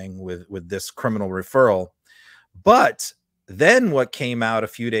anything with this criminal referral. But then what came out a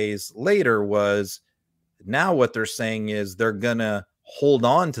few days later was now what they're saying is they're going to hold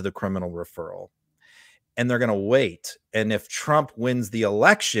on to the criminal referral and they're going to wait. And if Trump wins the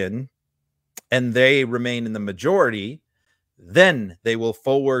election and they remain in the majority, then they will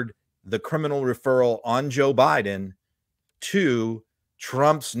forward the criminal referral on Joe Biden to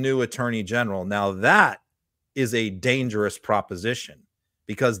Trump's new attorney general. Now that is a dangerous proposition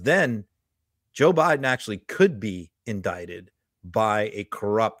because then Joe Biden actually could be indicted by a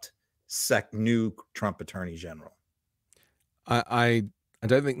corrupt new Trump attorney general. I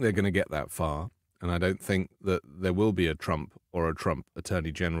don't think they're going to get that far. And I don't think that there will be a Trump or a Trump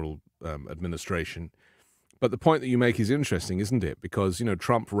attorney general administration. But the point that you make is interesting, isn't it? Because,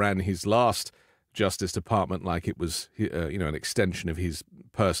 Trump ran his last Justice Department like it was, an extension of his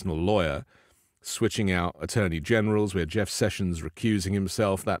personal lawyer, switching out attorney generals. We had Jeff Sessions recusing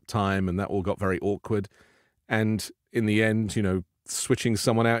himself that time, and that all got very awkward. And in the end, switching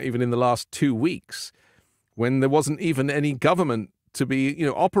someone out even in the last 2 weeks when there wasn't even any government to be,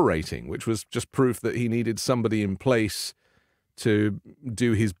 operating, which was just proof that he needed somebody in place to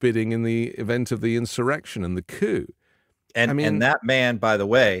do his bidding in the event of the insurrection and the coup. And that man, by the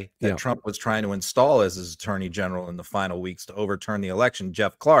way, that Trump was trying to install as his attorney general in the final weeks to overturn the election,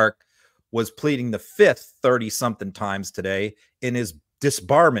 Jeff Clark, was pleading the fifth 30-something times today in his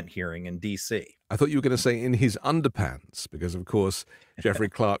disbarment hearing in D.C. I thought you were going to say in his underpants, because, of course, Jeffrey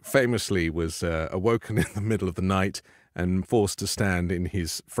Clark famously was awoken in the middle of the night and forced to stand in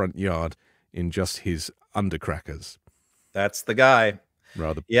his front yard in just his undercrackers. That's the guy.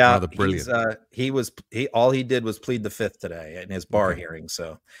 Rather brilliant. All he did was plead the fifth today in his bar hearing.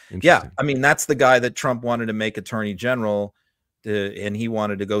 So, yeah, that's the guy that Trump wanted to make attorney general, and he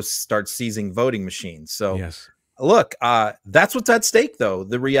wanted to go start seizing voting machines. So, yes. Look, that's what's at stake, though.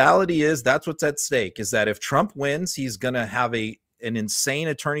 The reality is that's what's at stake is that if Trump wins, he's going to have an insane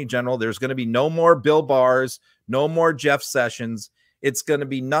attorney general. There's going to be no more Bill Barrs, no more Jeff Sessions. it's going to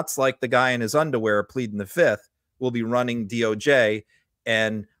be nuts like the guy in his underwear pleading the fifth will be running DOJ.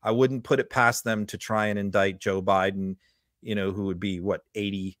 And I wouldn't put it past them to try and indict Joe Biden, you know, who would be, what,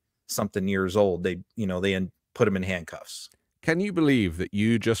 80 something years old. They put him in handcuffs. Can you believe that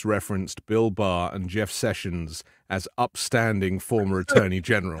you just referenced Bill Barr and Jeff Sessions as upstanding former attorney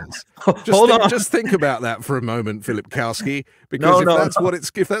generals? Just think about that for a moment, Filipkowski, because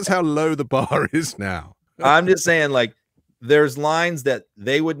if that's how low the bar is now. I'm just saying, like, there's lines that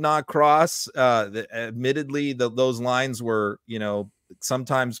they would not cross. Admittedly, those lines were, you know,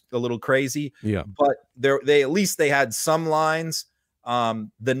 sometimes a little crazy. Yeah, but they at least they had some lines.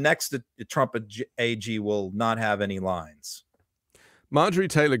 The next Trump AG will not have any lines. Marjorie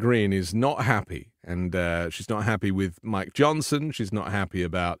Taylor Greene is not happy, and she's not happy with Mike Johnson. She's not happy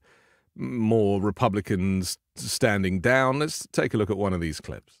about more Republicans standing down. Let's take a look at one of these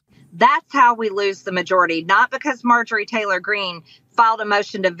clips. That's how we lose the majority, not because Marjorie Taylor Greene filed a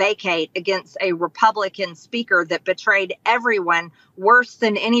motion to vacate against a Republican speaker that betrayed everyone worse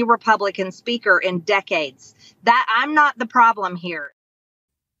than any Republican speaker in decades. That I'm not the problem here.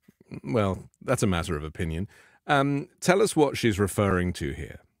 Well, that's a matter of opinion. Tell us what she's referring to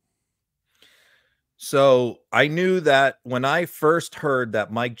here. So I knew that when I first heard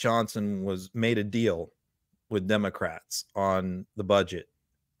that Mike Johnson made a deal with Democrats on the budget,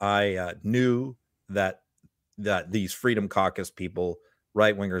 I knew that these Freedom Caucus people,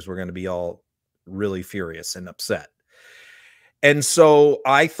 right-wingers, were going to be all really furious and upset. And so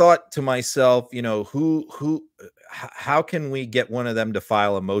I thought to myself, you know, how can we get one of them to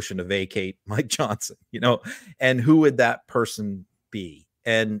file a motion to vacate Mike Johnson, you know, and who would that person be?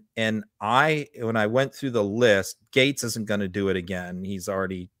 And when I went through the list, Gates isn't going to do it again. He's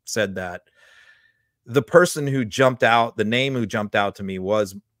already said that. The person who jumped out, the name who jumped out to me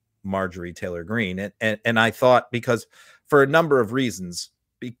was Marjorie Taylor Greene. And I thought, because for a number of reasons.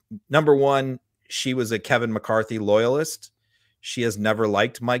 Number one, she was a Kevin McCarthy loyalist. She has never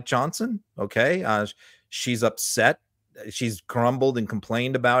liked Mike Johnson. Okay. She's upset. She's grumbled and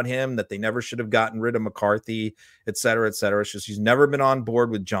complained about him, that they never should have gotten rid of McCarthy, et cetera, et cetera. She's never been on board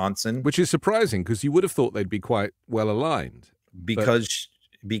with Johnson. Which is surprising, because you would have thought they'd be quite well aligned. Because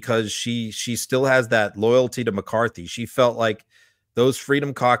she still has that loyalty to McCarthy. She felt like those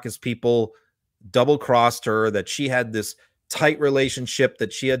Freedom Caucus people double-crossed her, that she had this tight relationship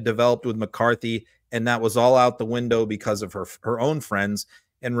that she had developed with McCarthy, and that was all out the window because of her own friends.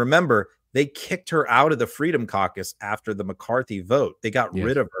 And remember, they kicked her out of the Freedom Caucus after the McCarthy vote. They got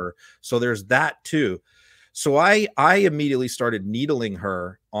rid of her. So there's that too. So I immediately started needling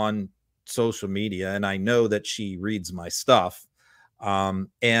her on social media, and I know that she reads my stuff.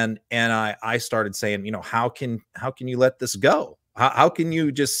 And I started saying, you know, how can you let this go? How can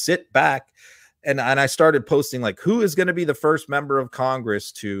you just sit back? And I started posting, like, who is going to be the first member of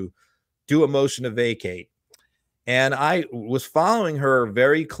Congress to do a motion to vacate? And I was following her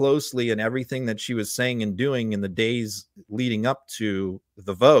very closely in everything that she was saying and doing in the days leading up to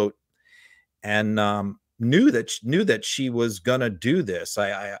the vote, and knew that she was going to do this.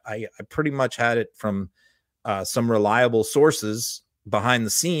 I pretty much had it from some reliable sources behind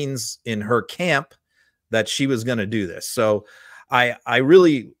the scenes in her camp that she was going to do this. So I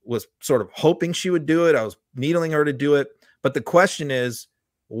really was sort of hoping she would do it. I was needling her to do it. But the question is,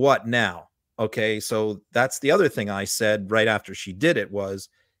 what now? Okay, so that's the other thing I said right after she did it was,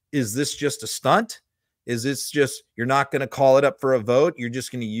 is this just a stunt? Is this just, you're not going to call it up for a vote? You're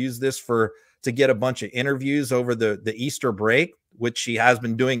just going to use this to get a bunch of interviews over the Easter break, which she has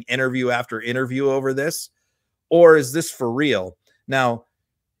been doing interview after interview over this? Or is this for real? Now,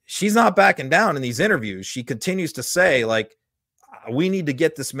 she's not backing down in these interviews. She continues to say, like, we need to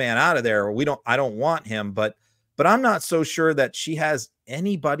get this man out of there, or I don't want him. But I'm not so sure that she has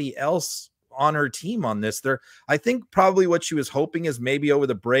anybody else on her team on this. I think probably what she was hoping is maybe over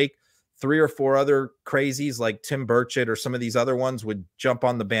the break, 3 or 4 other crazies like Tim Burchett or some of these other ones would jump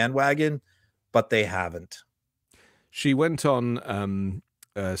on the bandwagon, but they haven't. She went on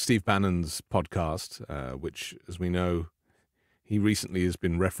Steve Bannon's podcast, which, as we know, he recently has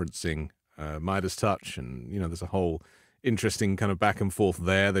been referencing Midas Touch, and, you know, there's a whole interesting kind of back and forth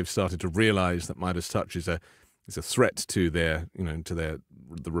there. They've started to realize that Midas Touch is a threat to the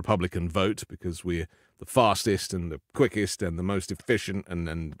Republican vote, because we're the fastest and the quickest and the most efficient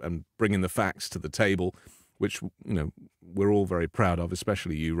and bringing the facts to the table, which, you know, we're all very proud of,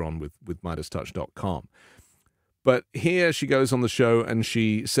 especially you, Ron, with MidasTouch.com. But here she goes on the show and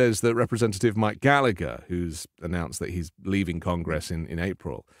she says that Representative Mike Gallagher, who's announced that he's leaving Congress in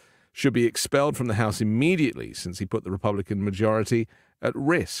April, should be expelled from the House immediately, since he put the Republican majority at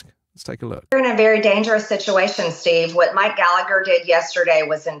risk. Let's take a look. We're in a very dangerous situation, Steve. What Mike Gallagher did yesterday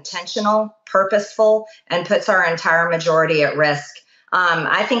was intentional, purposeful, and puts our entire majority at risk.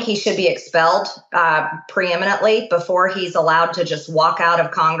 I think he should be expelled preeminently before he's allowed to just walk out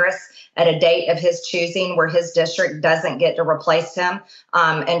of Congress at a date of his choosing where his district doesn't get to replace him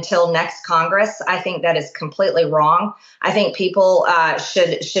until next Congress. I think that is completely wrong. I think people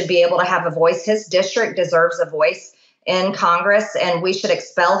should be able to have a voice. His district deserves a voice in Congress, and we should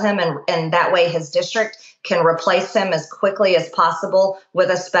expel him, and that way his district can replace him as quickly as possible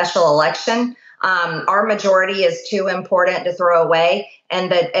with a special election. Our majority is too important to throw away,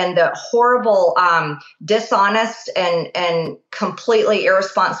 and the horrible, dishonest and completely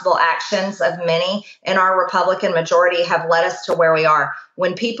irresponsible actions of many in our Republican majority have led us to where we are.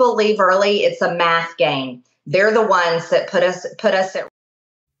 When people leave early, it's a math game. They're the ones that put us at.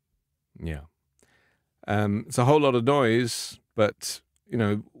 Yeah. It's a whole lot of noise, but, you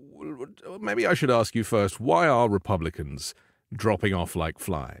know, maybe I should ask you first, why are Republicans dropping off like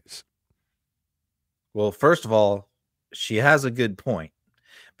flies? Well, first of all, she has a good point,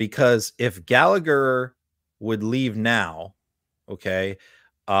 because if Gallagher would leave now, okay,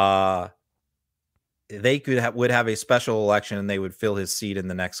 they would have a special election and they would fill his seat in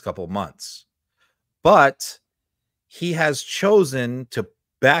the next couple of months. But he has chosen to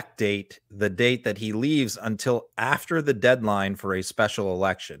backdate the date that he leaves until after the deadline for a special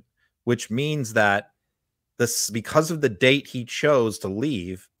election, which means that because of the date he chose to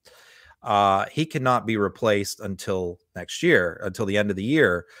leave, he cannot be replaced until next year, until the end of the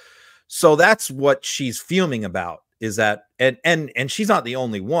year. So that's what she's fuming about, is that, and she's not the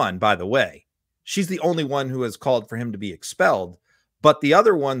only one, by the way. She's the only one who has called for him to be expelled, but the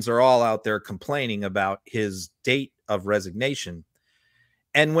other ones are all out there complaining about his date of resignation.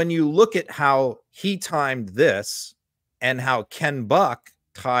 And when you look at how he timed this and how Ken Buck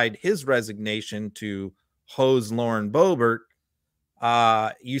tied his resignation to hose Lauren Boebert,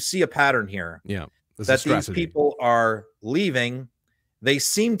 you see a pattern here. Yeah, that these people are leaving. They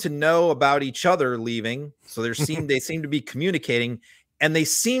seem to know about each other leaving, so they seem to be communicating, and they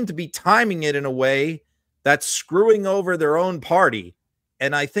seem to be timing it in a way that's screwing over their own party.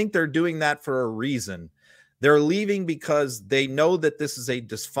 And I think they're doing that for a reason. They're leaving because they know that this is a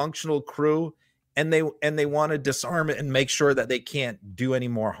dysfunctional crew, and they want to disarm it and make sure that they can't do any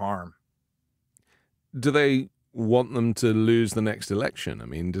more harm. Do they want them to lose the next election? I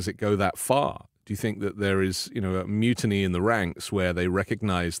mean, does it go that far? Do you think that there is, you know, a mutiny in the ranks where they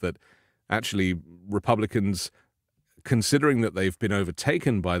recognize that actually Republicans, considering that they've been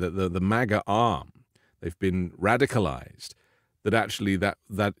overtaken by the MAGA arm, they've been radicalized, that actually that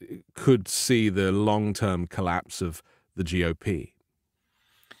could see the long-term collapse of the GOP?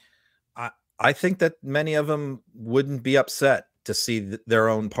 I think that many of them wouldn't be upset to see their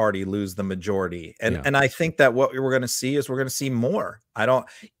own party lose the majority. And I think that what we're going to see is we're going to see more.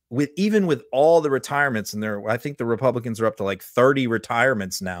 Even with all the retirements, and I think the Republicans are up to like 30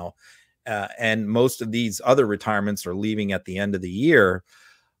 retirements now. And most of these other retirements are leaving at the end of the year.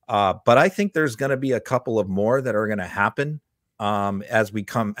 But I think there's going to be a couple of more that are going to happen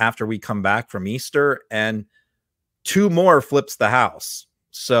after we come back from Easter, and 2 more flips the House.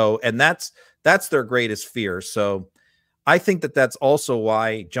 So, and that's their greatest fear. So I think that that's also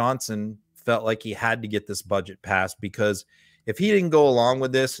why Johnson felt like he had to get this budget passed, because if he didn't go along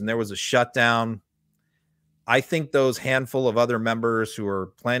with this and there was a shutdown, I think those handful of other members who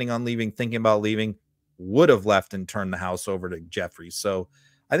are planning on leaving, thinking about leaving, would have left and turned the House over to Jeffries. So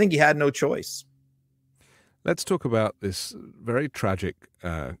I think he had no choice. Let's talk about this very tragic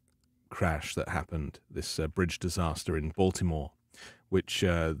crash that happened, this bridge disaster in Baltimore, which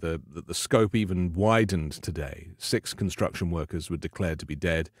the scope even widened today. 6 construction workers were declared to be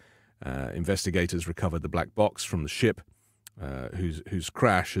dead. Investigators recovered the black box from the ship, whose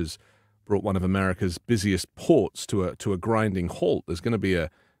crash has brought one of America's busiest ports to a grinding halt. There's going to be a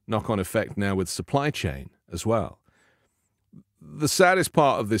knock-on effect now with supply chain as well. The saddest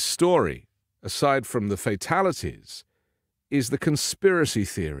part of this story, aside from the fatalities, is the conspiracy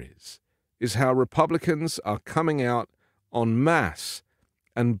theories, is how Republicans are coming out en masse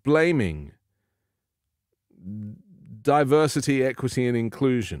and blaming diversity, equity, and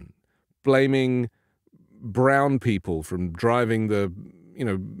inclusion, blaming brown people from driving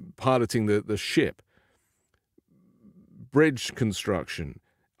piloting the ship, bridge construction.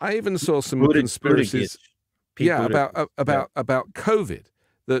 I even saw some conspiracies, about COVID,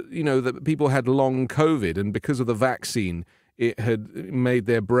 that people had long COVID, and because of the vaccine, it had made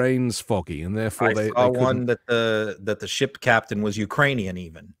their brains foggy, and therefore they saw one that the ship captain was Ukrainian,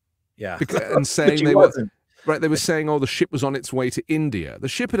 even. Yeah, and saying they were Right, they were saying, oh, the ship was on its way to India. The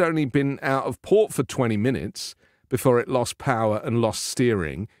ship had only been out of port for 20 minutes before it lost power and lost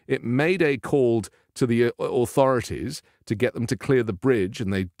steering. It Mayday called to the authorities to get them to clear the bridge,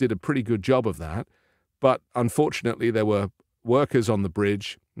 and they did a pretty good job of that. But unfortunately, there were workers on the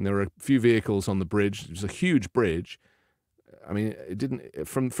bridge, and there were a few vehicles on the bridge. It was a huge bridge. I mean, it didn't,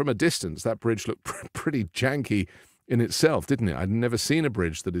 from a distance, that bridge looked pretty janky in itself, didn't it? I'd never seen a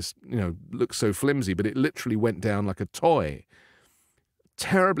bridge that is, looks so flimsy, but it literally went down like a toy.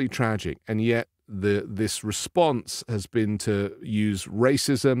 Terribly tragic, and yet this response has been to use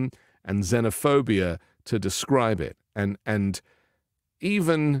racism and xenophobia to describe it. And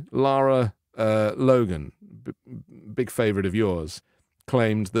even Lara Logan, big favorite of yours,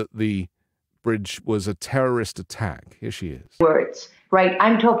 claimed that the bridge was a terrorist attack. Here she is. Words, right?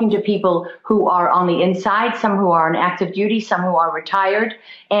 I'm talking to people who are on the inside, some who are on active duty, some who are retired,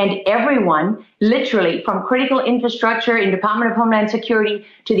 and everyone, literally from critical infrastructure in Department of Homeland Security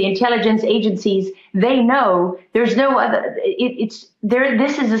to the intelligence agencies, they know there's no other,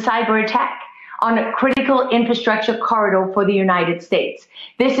 this is a cyber attack on a critical infrastructure corridor for the United States.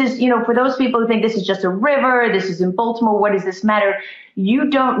 This is, for those people who think this is just a river, this is in Baltimore, what does this matter? You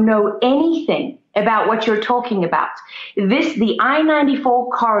don't know anything about what you're talking about. The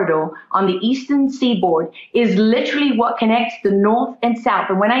I-94 corridor on the eastern seaboard is literally what connects the north and south.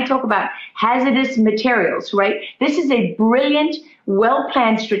 And when I talk about hazardous materials, right, this is a brilliant,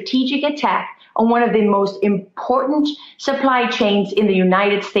 well-planned strategic attack on one of the most important supply chains in the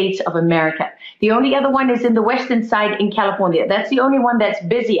United States of America. The only other one is in the western side in California. That's the only one that's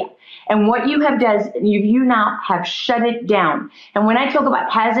busier. And what you have done, you now have shut it down. And when I talk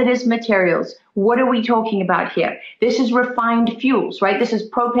about hazardous materials, what are we talking about here? This is refined fuels, right? This is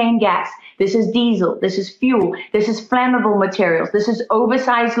propane gas. This is diesel. This is fuel. This is flammable materials. This is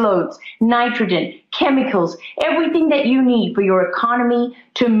oversized loads, nitrogen, chemicals. Everything that you need for your economy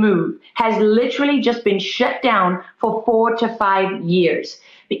to move has literally just been shut down for 4 to 5 years.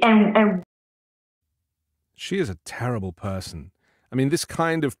 And she is a terrible person. I mean, this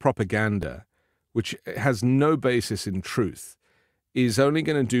kind of propaganda, which has no basis in truth, is only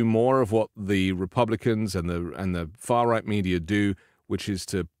going to do more of what the Republicans and the far-right media do, which is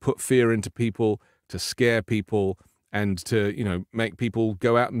to put fear into people, to scare people, and to, make people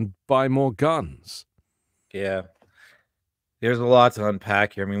go out and buy more guns. Yeah. There's a lot to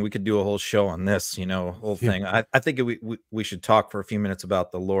unpack here. I mean, we could do a whole show on this, whole thing. I think we should talk for a few minutes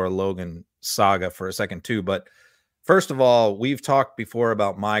about the Lara Logan saga for a second too. But first of all, we've talked before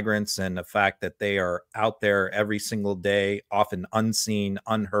about migrants and the fact that they are out there every single day, often unseen,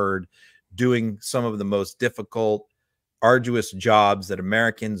 unheard, doing some of the most difficult, arduous jobs that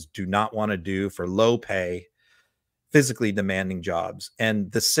Americans do not want to do for low pay, physically demanding jobs.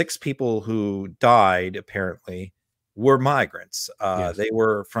 And the 6 people who died apparently were migrants. Yes. They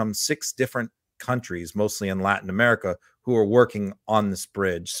were from 6 different countries, mostly in Latin America, who were working on this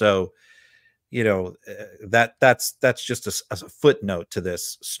bridge. So, that's just a footnote to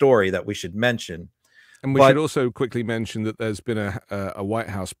this story that we should mention. And we should also quickly mention that there's been a White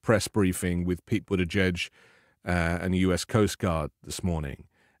House press briefing with Pete Buttigieg and the U.S. Coast Guard this morning.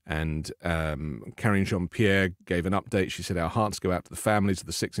 And Karine Jean-Pierre gave an update. She said, our hearts go out to the families of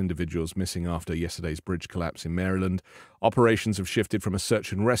the 6 individuals missing after yesterday's bridge collapse in Maryland. Operations have shifted from a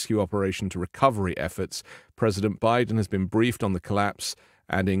search and rescue operation to recovery efforts. President Biden has been briefed on the collapse,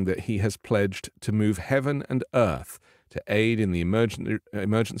 adding that he has pledged to move heaven and earth to aid in the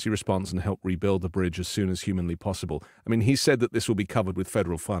emergency response and help rebuild the bridge as soon as humanly possible. I mean, he said that this will be covered with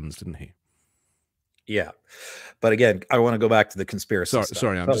federal funds, didn't he? Yeah. But again, I want to go back to the conspiracy stuff.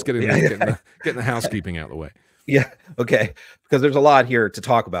 Sorry, I'm just getting the housekeeping out of the way. Yeah. Okay. Because there's a lot here to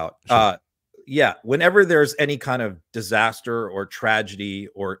talk about. Sure. Yeah. Whenever there's any kind of disaster or tragedy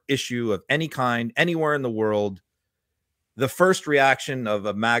or issue of any kind anywhere in the world, the first reaction of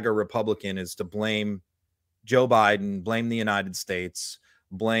a MAGA Republican is to blame Joe Biden, blame the United States,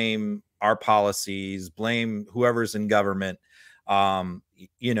 blame our policies, blame whoever's in government. That's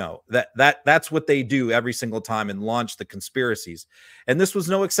what they do every single time and launch the conspiracies. And this was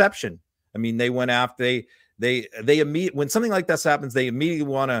no exception. I mean, they went after they immediately, when something like this happens, they immediately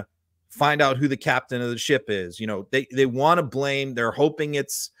want to find out who the captain of the ship is. They want to blame. They're hoping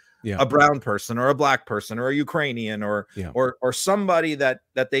it's a brown person or a black person or a Ukrainian or somebody that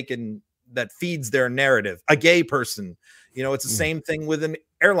feeds their narrative, a gay person. It's the same thing with an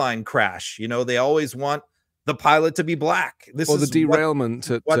airline crash. They always want the pilot to be black. Or the derailment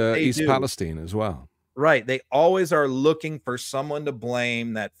at East Palestine as well. Right. They always are looking for someone to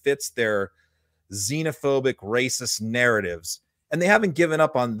blame that fits their xenophobic, racist narratives. And they haven't given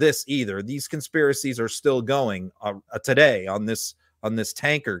up on this either. These conspiracies are still going today on this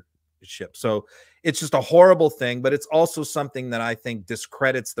tanker ship. So it's just a horrible thing, but it's also something that I think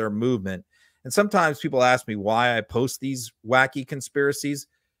discredits their movement. And sometimes people ask me why I post these wacky conspiracies,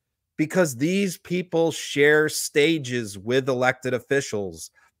 because these people share stages with elected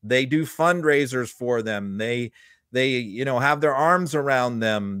officials. They do fundraisers for them. They have their arms around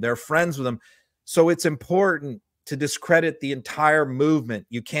them. They're friends with them. So it's important to discredit the entire movement.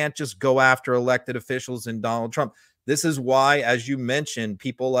 You can't just go after elected officials and Donald Trump. This is why, as you mentioned,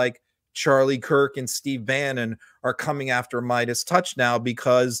 people like Charlie Kirk and Steve Bannon are coming after Midas Touch now,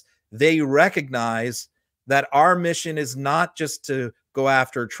 because they recognize that our mission is not just to go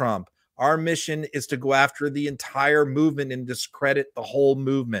after Trump. Our mission is to go after the entire movement and discredit the whole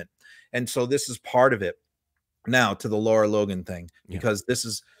movement. And so this is part of it. Now to the Laura Logan thing, because this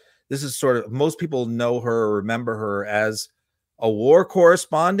is sort of, most people know her or remember her as a war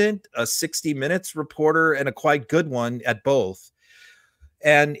correspondent, a 60 Minutes reporter, and a quite good one at both.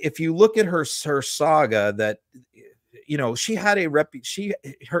 And if you look at her saga, that, she had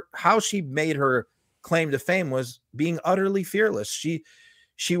how she made her claim to fame was being utterly fearless.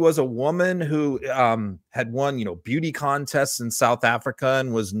 She was a woman who had won, beauty contests in South Africa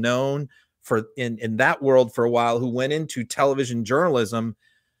and was known for in that world for a while, who went into television journalism,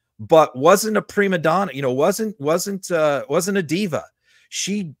 but wasn't a prima donna, wasn't a diva.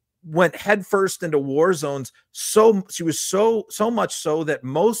 She went headfirst into war zones. So she was so much so that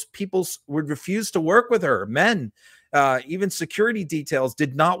most people would refuse to work with her. Men, even security details,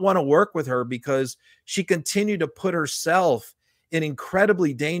 did not want to work with her because she continued to put herself in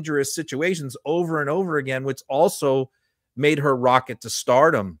incredibly dangerous situations over and over again, which also made her rocket to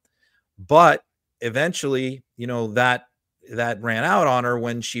stardom. But eventually, that ran out on her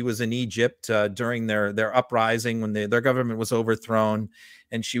when she was in Egypt during their uprising, when their government was overthrown,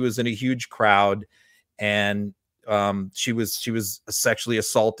 and she was in a huge crowd, and she was sexually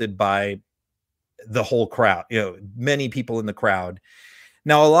assaulted by the whole crowd, many people in the crowd.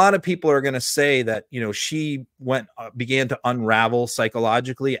 Now, a lot of people are going to say that, she began to unravel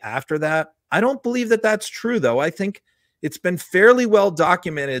psychologically after that. I don't believe that that's true, though. I think it's been fairly well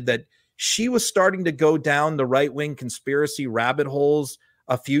documented that she was starting to go down the right-wing conspiracy rabbit holes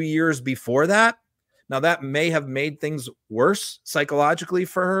a few years before that. Now, that may have made things worse psychologically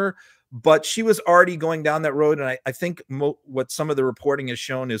for her, but she was already going down that road. And I think what some of the reporting has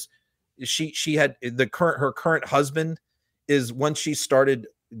shown is she had her current husband is, once she started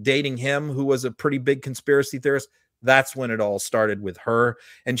dating him, who was a pretty big conspiracy theorist, that's when it all started with her.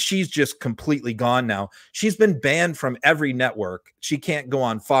 And she's just completely gone now. She's been banned from every network. She can't go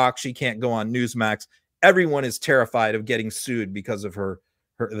on Fox. She can't go on Newsmax. Everyone is terrified of getting sued because of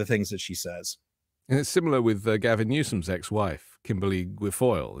the things that she says. And it's similar with Gavin Newsom's ex-wife, Kimberly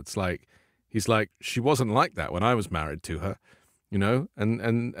Guilfoyle. It's like, he's like, she wasn't like that when I was married to her,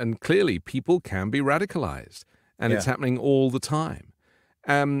 and clearly people can be radicalized, and it's happening all the time.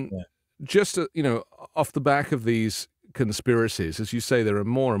 Just, off the back of these conspiracies, as you say, there are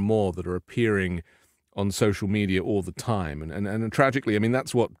more and more that are appearing on social media all the time. And tragically, I mean,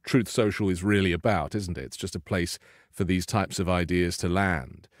 that's what Truth Social is really about, isn't it? It's just a place for these types of ideas to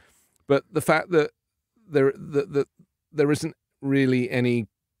land. But the fact that there isn't really any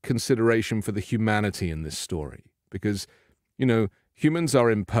consideration for the humanity in this story, because, humans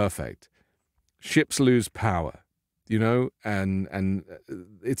are imperfect. Ships lose power. And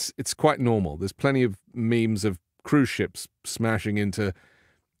it's quite normal. There's plenty of memes of cruise ships smashing into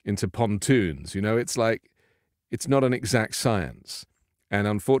pontoons. It's like, it's not an exact science. And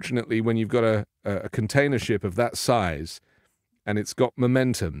unfortunately, when you've got a container ship of that size and it's got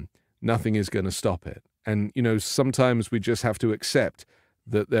momentum, nothing is going to stop it. And, sometimes we just have to accept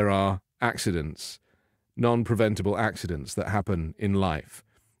that there are accidents, non-preventable accidents that happen in life.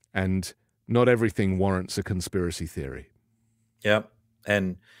 And not everything warrants a conspiracy theory. Yep.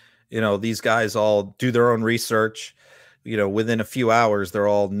 And, these guys all do their own research. Within a few hours, they're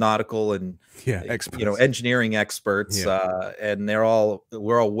all nautical and, experts. Engineering experts. And we're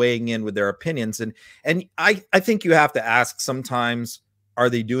all weighing in with their opinions. And I think you have to ask sometimes, are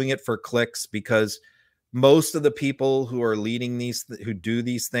they doing it for clicks? Because most of the people who are leading who do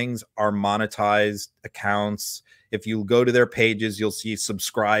these things are monetized accounts. If you go to their pages, you'll see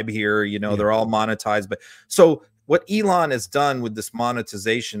subscribe here, they're all monetized. But so what Elon has done with this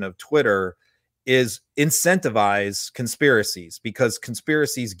monetization of Twitter is incentivize conspiracies, because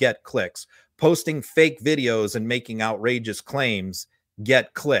conspiracies get clicks. Posting fake videos and making outrageous claims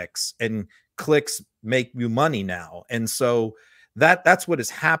get clicks, and clicks make you money now. And so that's what is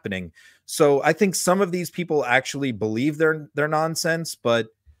happening. So I think some of these people actually believe they're nonsense, but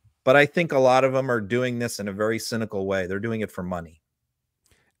I think a lot of them are doing this in a very cynical way. They're doing it for money.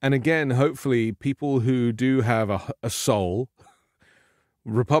 And again, hopefully people who do have a soul,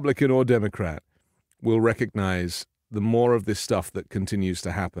 Republican or Democrat, will recognize the more of this stuff that continues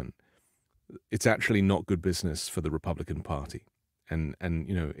to happen, it's actually not good business for the Republican Party. And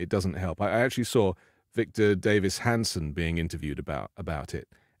you know, it doesn't help. I actually saw Victor Davis Hanson being interviewed about it,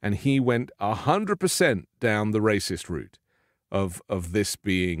 and he went 100% down the racist route of this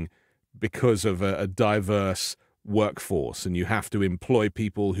being because of a diverse workforce, and you have to employ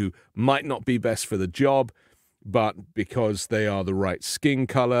people who might not be best for the job, but because they are the right skin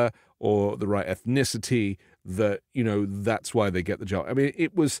color or the right ethnicity, that, you know, that's why they get the job. I mean,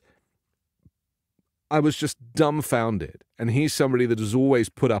 I was just dumbfounded. And he's somebody that is always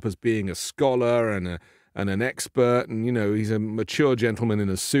put up as being a scholar and an expert, and, you know, he's a mature gentleman in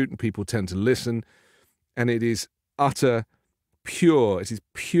a suit, and people tend to listen. And it is pure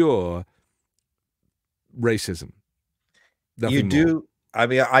racism. Nothing more. I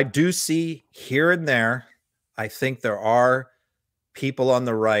mean, I do see here and there, I think there are people on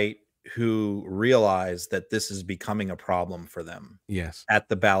the right who realize that this is becoming a problem for them. Yes. At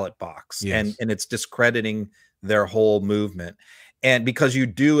the ballot box. Yes. And it's discrediting their whole movement. And because you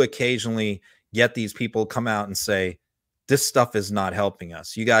do occasionally get these people come out and say, this stuff is not helping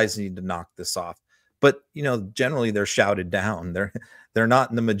us. You guys need to knock this off. But, you know, generally they're shouted down. They're not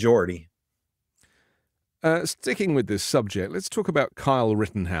in the majority. Sticking with this subject, let's talk about Kyle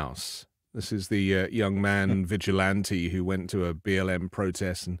Rittenhouse. This is the young man vigilante who went to a BLM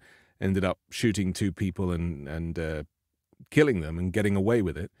protest and ended up shooting two people and killing them and getting away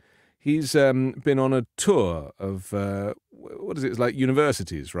with it. He's been on a tour of, what is it? It's like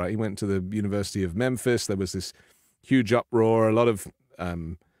universities, right? He went to the University of Memphis. There was this huge uproar. A lot of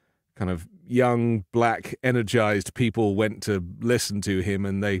kind of young, black, energized people went to listen to him,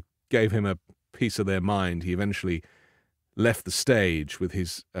 and they gave him a piece of their mind. He eventually left the stage with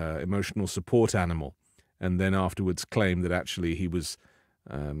his emotional support animal, and then afterwards claimed that actually he was,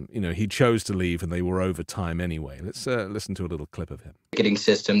 he chose to leave and they were over time anyway. Let's listen to a little clip of him. Ticketing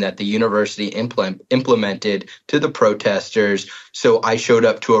system that the university implemented to the protesters. So I showed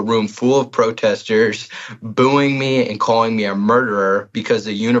up to a room full of protesters booing me and calling me a murderer because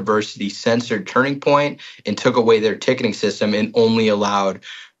the university censored Turning Point and took away their ticketing system and only allowed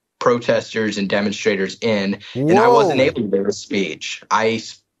protesters and demonstrators in. Whoa. And I wasn't able to give a speech. I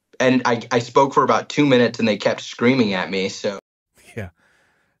spoke for about 2 minutes and they kept screaming at me. So yeah,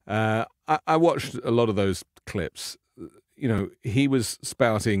 I watched a lot of those clips. You know, he was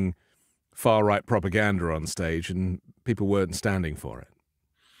spouting far-right propaganda on stage and people weren't standing for it.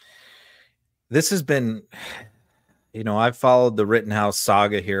 This has been, you know, I've followed the Rittenhouse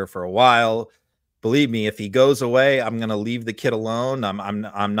saga here for a while. Believe me, if he goes away, I'm going to leave the kid alone.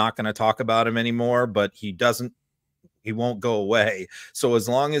 I'm not going to talk about him anymore, but he won't go away. So as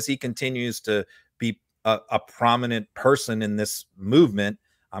long as he continues to be a prominent person in this movement,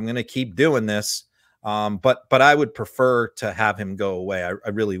 I'm going to keep doing this. But I would prefer to have him go away. I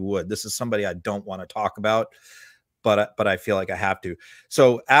really would. This is somebody I don't want to talk about, but I feel like I have to.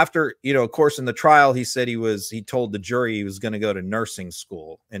 So after, you know, of course, in the trial, he said he told the jury he was going to go to nursing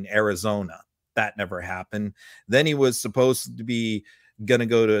school in Arizona. That never happened. Then he was supposed to be going to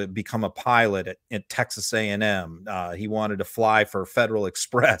go to become a pilot at Texas A&M. He wanted to fly for Federal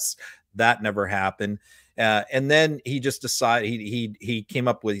Express. That never happened. And then he just decided he came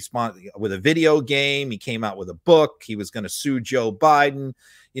up with a video game. He came out with a book. He was going to sue Joe Biden.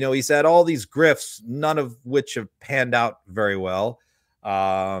 You know, he's had all these grifts, none of which have panned out very well.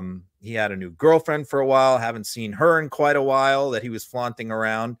 He had a new girlfriend for a while. Haven't seen her in quite a while that he was flaunting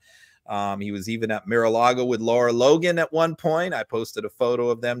around. He was even at Mar-a-Lago with Laura Logan at one point. I posted a photo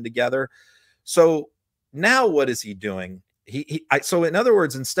of them together. So now what is he doing? So in other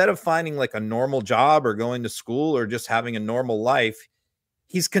words, instead of finding like a normal job or going to school or just having a normal life,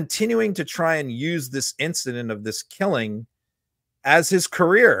 he's continuing to try and use this incident of this killing as his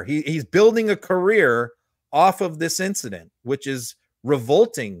career. He's building a career off of this incident, which is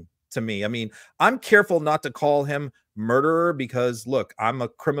revolting to me. I mean, I'm careful not to call him murderer because, look, I'm a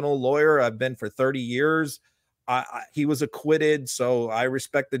criminal lawyer. I've been for 30 years. He was acquitted, so I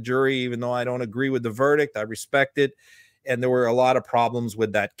respect the jury, even though I don't agree with the verdict. I respect it. And there were a lot of problems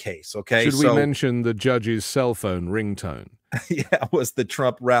with that case. Okay. Should we mention the judge's cell phone ringtone? Yeah, it was the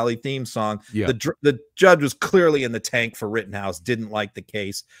Trump rally theme song. Yeah. The judge was clearly in the tank for Rittenhouse, didn't like the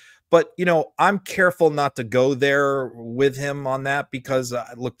case. But, you know, I'm careful not to go there with him on that because,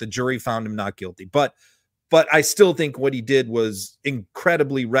 look, the jury found him not guilty. But But I still think what he did was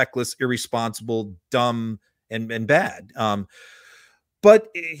incredibly reckless, irresponsible, dumb, and bad. But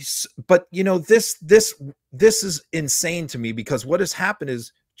you know, this is insane to me, because what has happened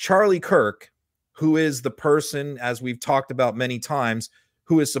is Charlie Kirk, who is the person, as we've talked about many times,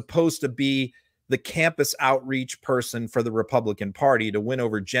 who is supposed to be the campus outreach person for the Republican Party to win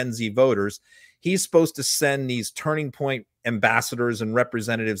over Gen Z voters. He's supposed to send these Turning Point ambassadors and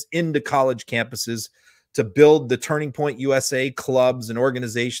representatives into college campuses to build the Turning Point USA clubs and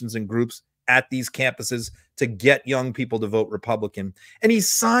organizations and groups at these campuses to get young people to vote Republican. And he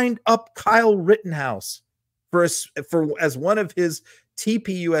signed up Kyle Rittenhouse as one of his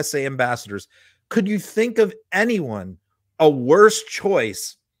TPUSA ambassadors. Could you think of anyone a worse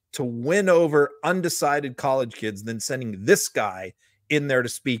choice to win over undecided college kids than sending this guy in there to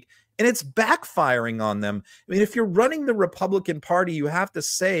speak? And it's backfiring on them. I mean, if you're running the Republican Party, you have to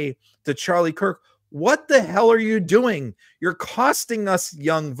say to Charlie Kirk, what the hell are you doing? You're costing us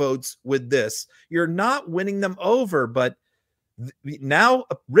young votes with this. You're not winning them over. But now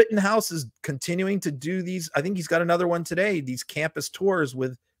Rittenhouse is continuing to do these. I think he's got another one today, these campus tours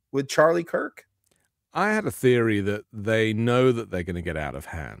with Charlie Kirk. I had a theory that they know that they're going to get out of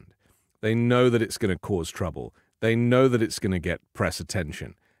hand. They know that it's going to cause trouble. They know that it's going to get press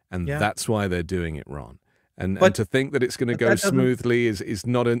attention. And that's why they're doing it, Ron. And to think that it's going to go smoothly is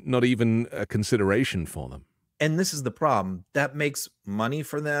not even a consideration for them. And this is the problem. That makes money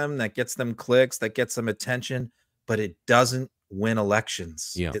for them. That gets them clicks. That gets them attention. But it doesn't win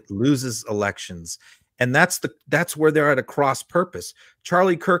elections. Yeah. It loses elections. And that's where they're at a cross purpose.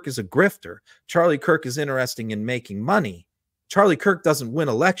 Charlie Kirk is a grifter. Charlie Kirk is interested in making money. Charlie Kirk doesn't win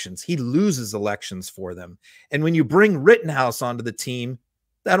elections. He loses elections for them. And when you bring Rittenhouse onto the team,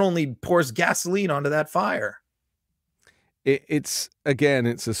 that only pours gasoline onto that fire. It's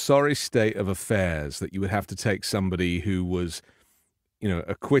a sorry state of affairs that you would have to take somebody who was,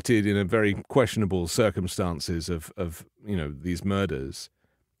 acquitted in a very questionable circumstances of these murders,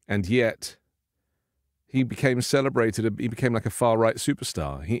 and yet he became celebrated. He became like a far-right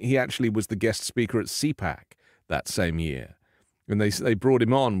superstar. He actually was the guest speaker at CPAC that same year, and they brought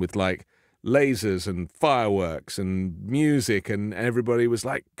him on with like lasers and fireworks and music, and everybody was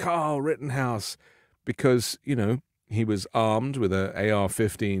like, Kyle Rittenhouse, because he was armed with a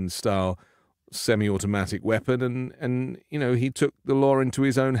AR-15 style semi-automatic weapon, and he took the law into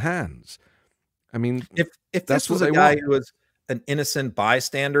his own hands. I mean, if this was a guy who was an innocent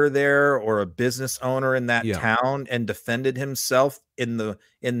bystander there, or a business owner in that town, and defended himself in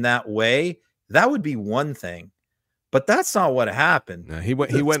that way, that would be one thing. But that's not what happened. No, he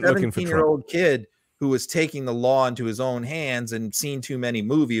went looking for Trump. 17-year-old kid who was taking the law into his own hands and seen too many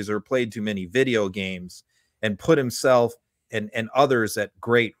movies or played too many video games and put himself and others at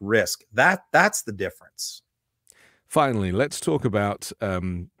great risk. That's the difference. Finally, let's talk about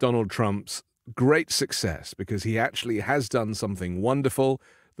Donald Trump's great success, because he actually has done something wonderful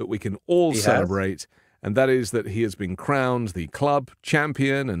that we can all celebrate, and that is that he has been crowned the club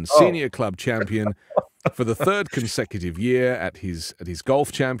champion and senior club champion for the third consecutive year at his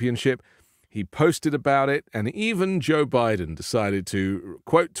golf championship. He posted about it, and even Joe Biden decided to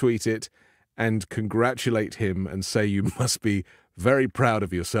quote tweet it and congratulate him and say, you must be very proud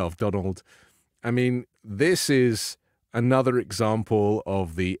of yourself, Donald. I mean, this is another example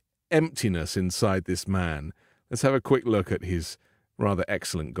of the emptiness inside this man. Let's have a quick look at his rather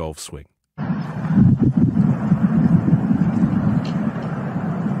excellent golf swing.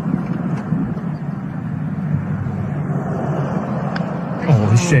 Oh,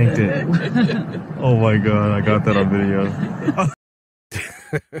 he shanked it. Oh my God, I got that on video.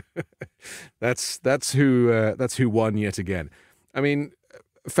 That's who won yet again. I mean,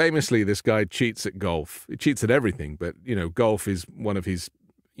 famously, this guy cheats at golf. He cheats at everything, but golf is one of his.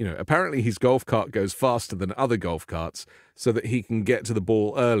 Apparently his golf cart goes faster than other golf carts so that he can get to the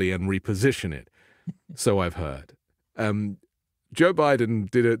ball early and reposition it. So I've heard. Joe Biden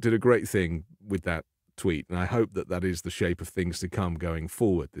did a great thing with that tweet, and I hope that is the shape of things to come going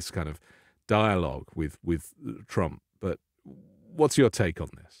forward, this kind of dialogue with Trump. But what's your take on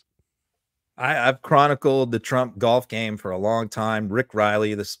this? I've chronicled the Trump golf game for a long time. Rick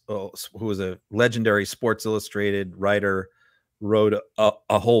Riley, who was a legendary Sports Illustrated writer, wrote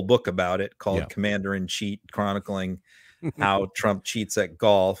a whole book about it called Commander in Cheat, chronicling how Trump cheats at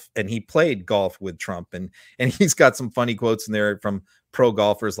golf. And he played golf with Trump, and he's got some funny quotes in there from pro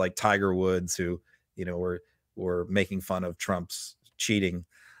golfers like Tiger Woods, who were making fun of Trump's cheating.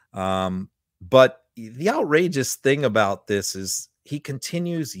 But the outrageous thing about this is he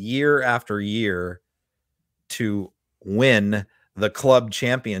continues year after year to win the club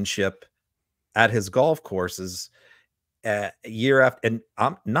championship at his golf courses year after, and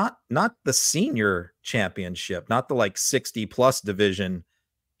not the senior championship, not the like 60 plus division.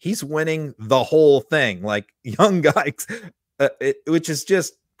 He's winning the whole thing, like young guys, which is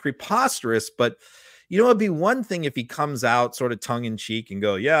just preposterous. But it'd be one thing if he comes out sort of tongue in cheek and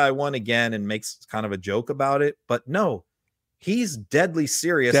go, yeah, I won again, and makes kind of a joke about it. But no, he's deadly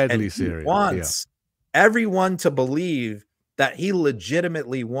serious. He wants everyone to believe that he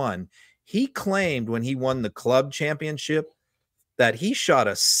legitimately won. He claimed when he won the club championship that he shot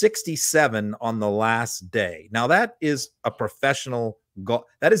a 67 on the last day. Now that is a professional golf.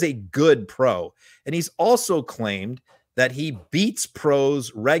 That is a good pro. And he's also claimed that he beats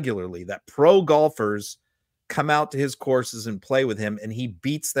pros regularly, that pro golfers come out to his courses and play with him, and he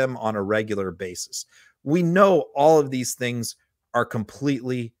beats them on a regular basis. We know all of these things are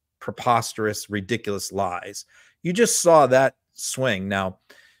completely preposterous, ridiculous lies. You just saw that swing. Now,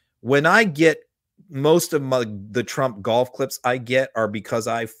 when I get most of the Trump golf clips I get are because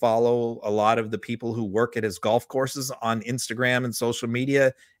I follow a lot of the people who work at his golf courses on Instagram and social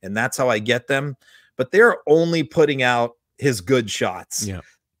media, and that's how I get them. But they're only putting out his good shots. Yeah.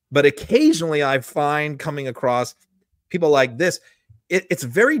 But occasionally I find coming across people like this. It's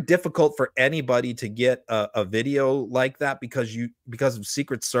very difficult for anybody to get a video like that because of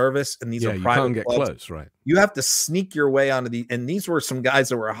Secret Service, and these are private. You can't get close, right? You have to sneak your way onto and these were some guys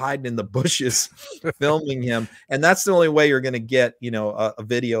that were hiding in the bushes filming him, and that's the only way you're going to get a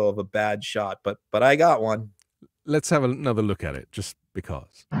video of a bad shot. But I got one. Let's have another look at it, just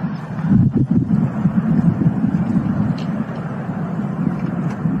because.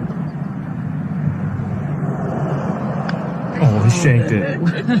 Oh, he shanked it.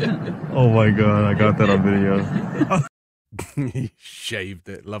 Oh my God, I got that on video. He shaved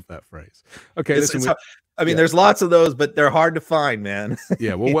it. Love that phrase. Okay, listen. There's lots of those, but they're hard to find, man.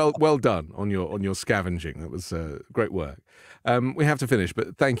 Yeah, well done on your scavenging. That was great work. We have to finish,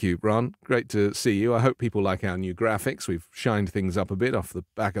 but thank you, Ron. Great to see you. I hope people like our new graphics. We've shined things up a bit off the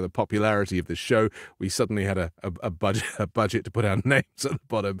back of the popularity of the show. We suddenly had a budget to put our names at the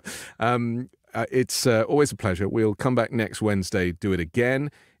bottom. It's always a pleasure. We'll come back next Wednesday, do it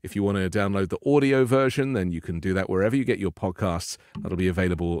again. If you want to download the audio version, then you can do that wherever you get your podcasts. That'll be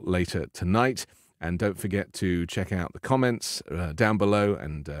available later tonight. And don't forget to check out the comments down below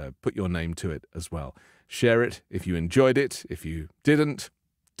and put your name to it as well. Share it if you enjoyed it. If you didn't,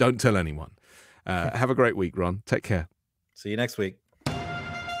 don't tell anyone. Have a great week, Ron. Take care. See you next week.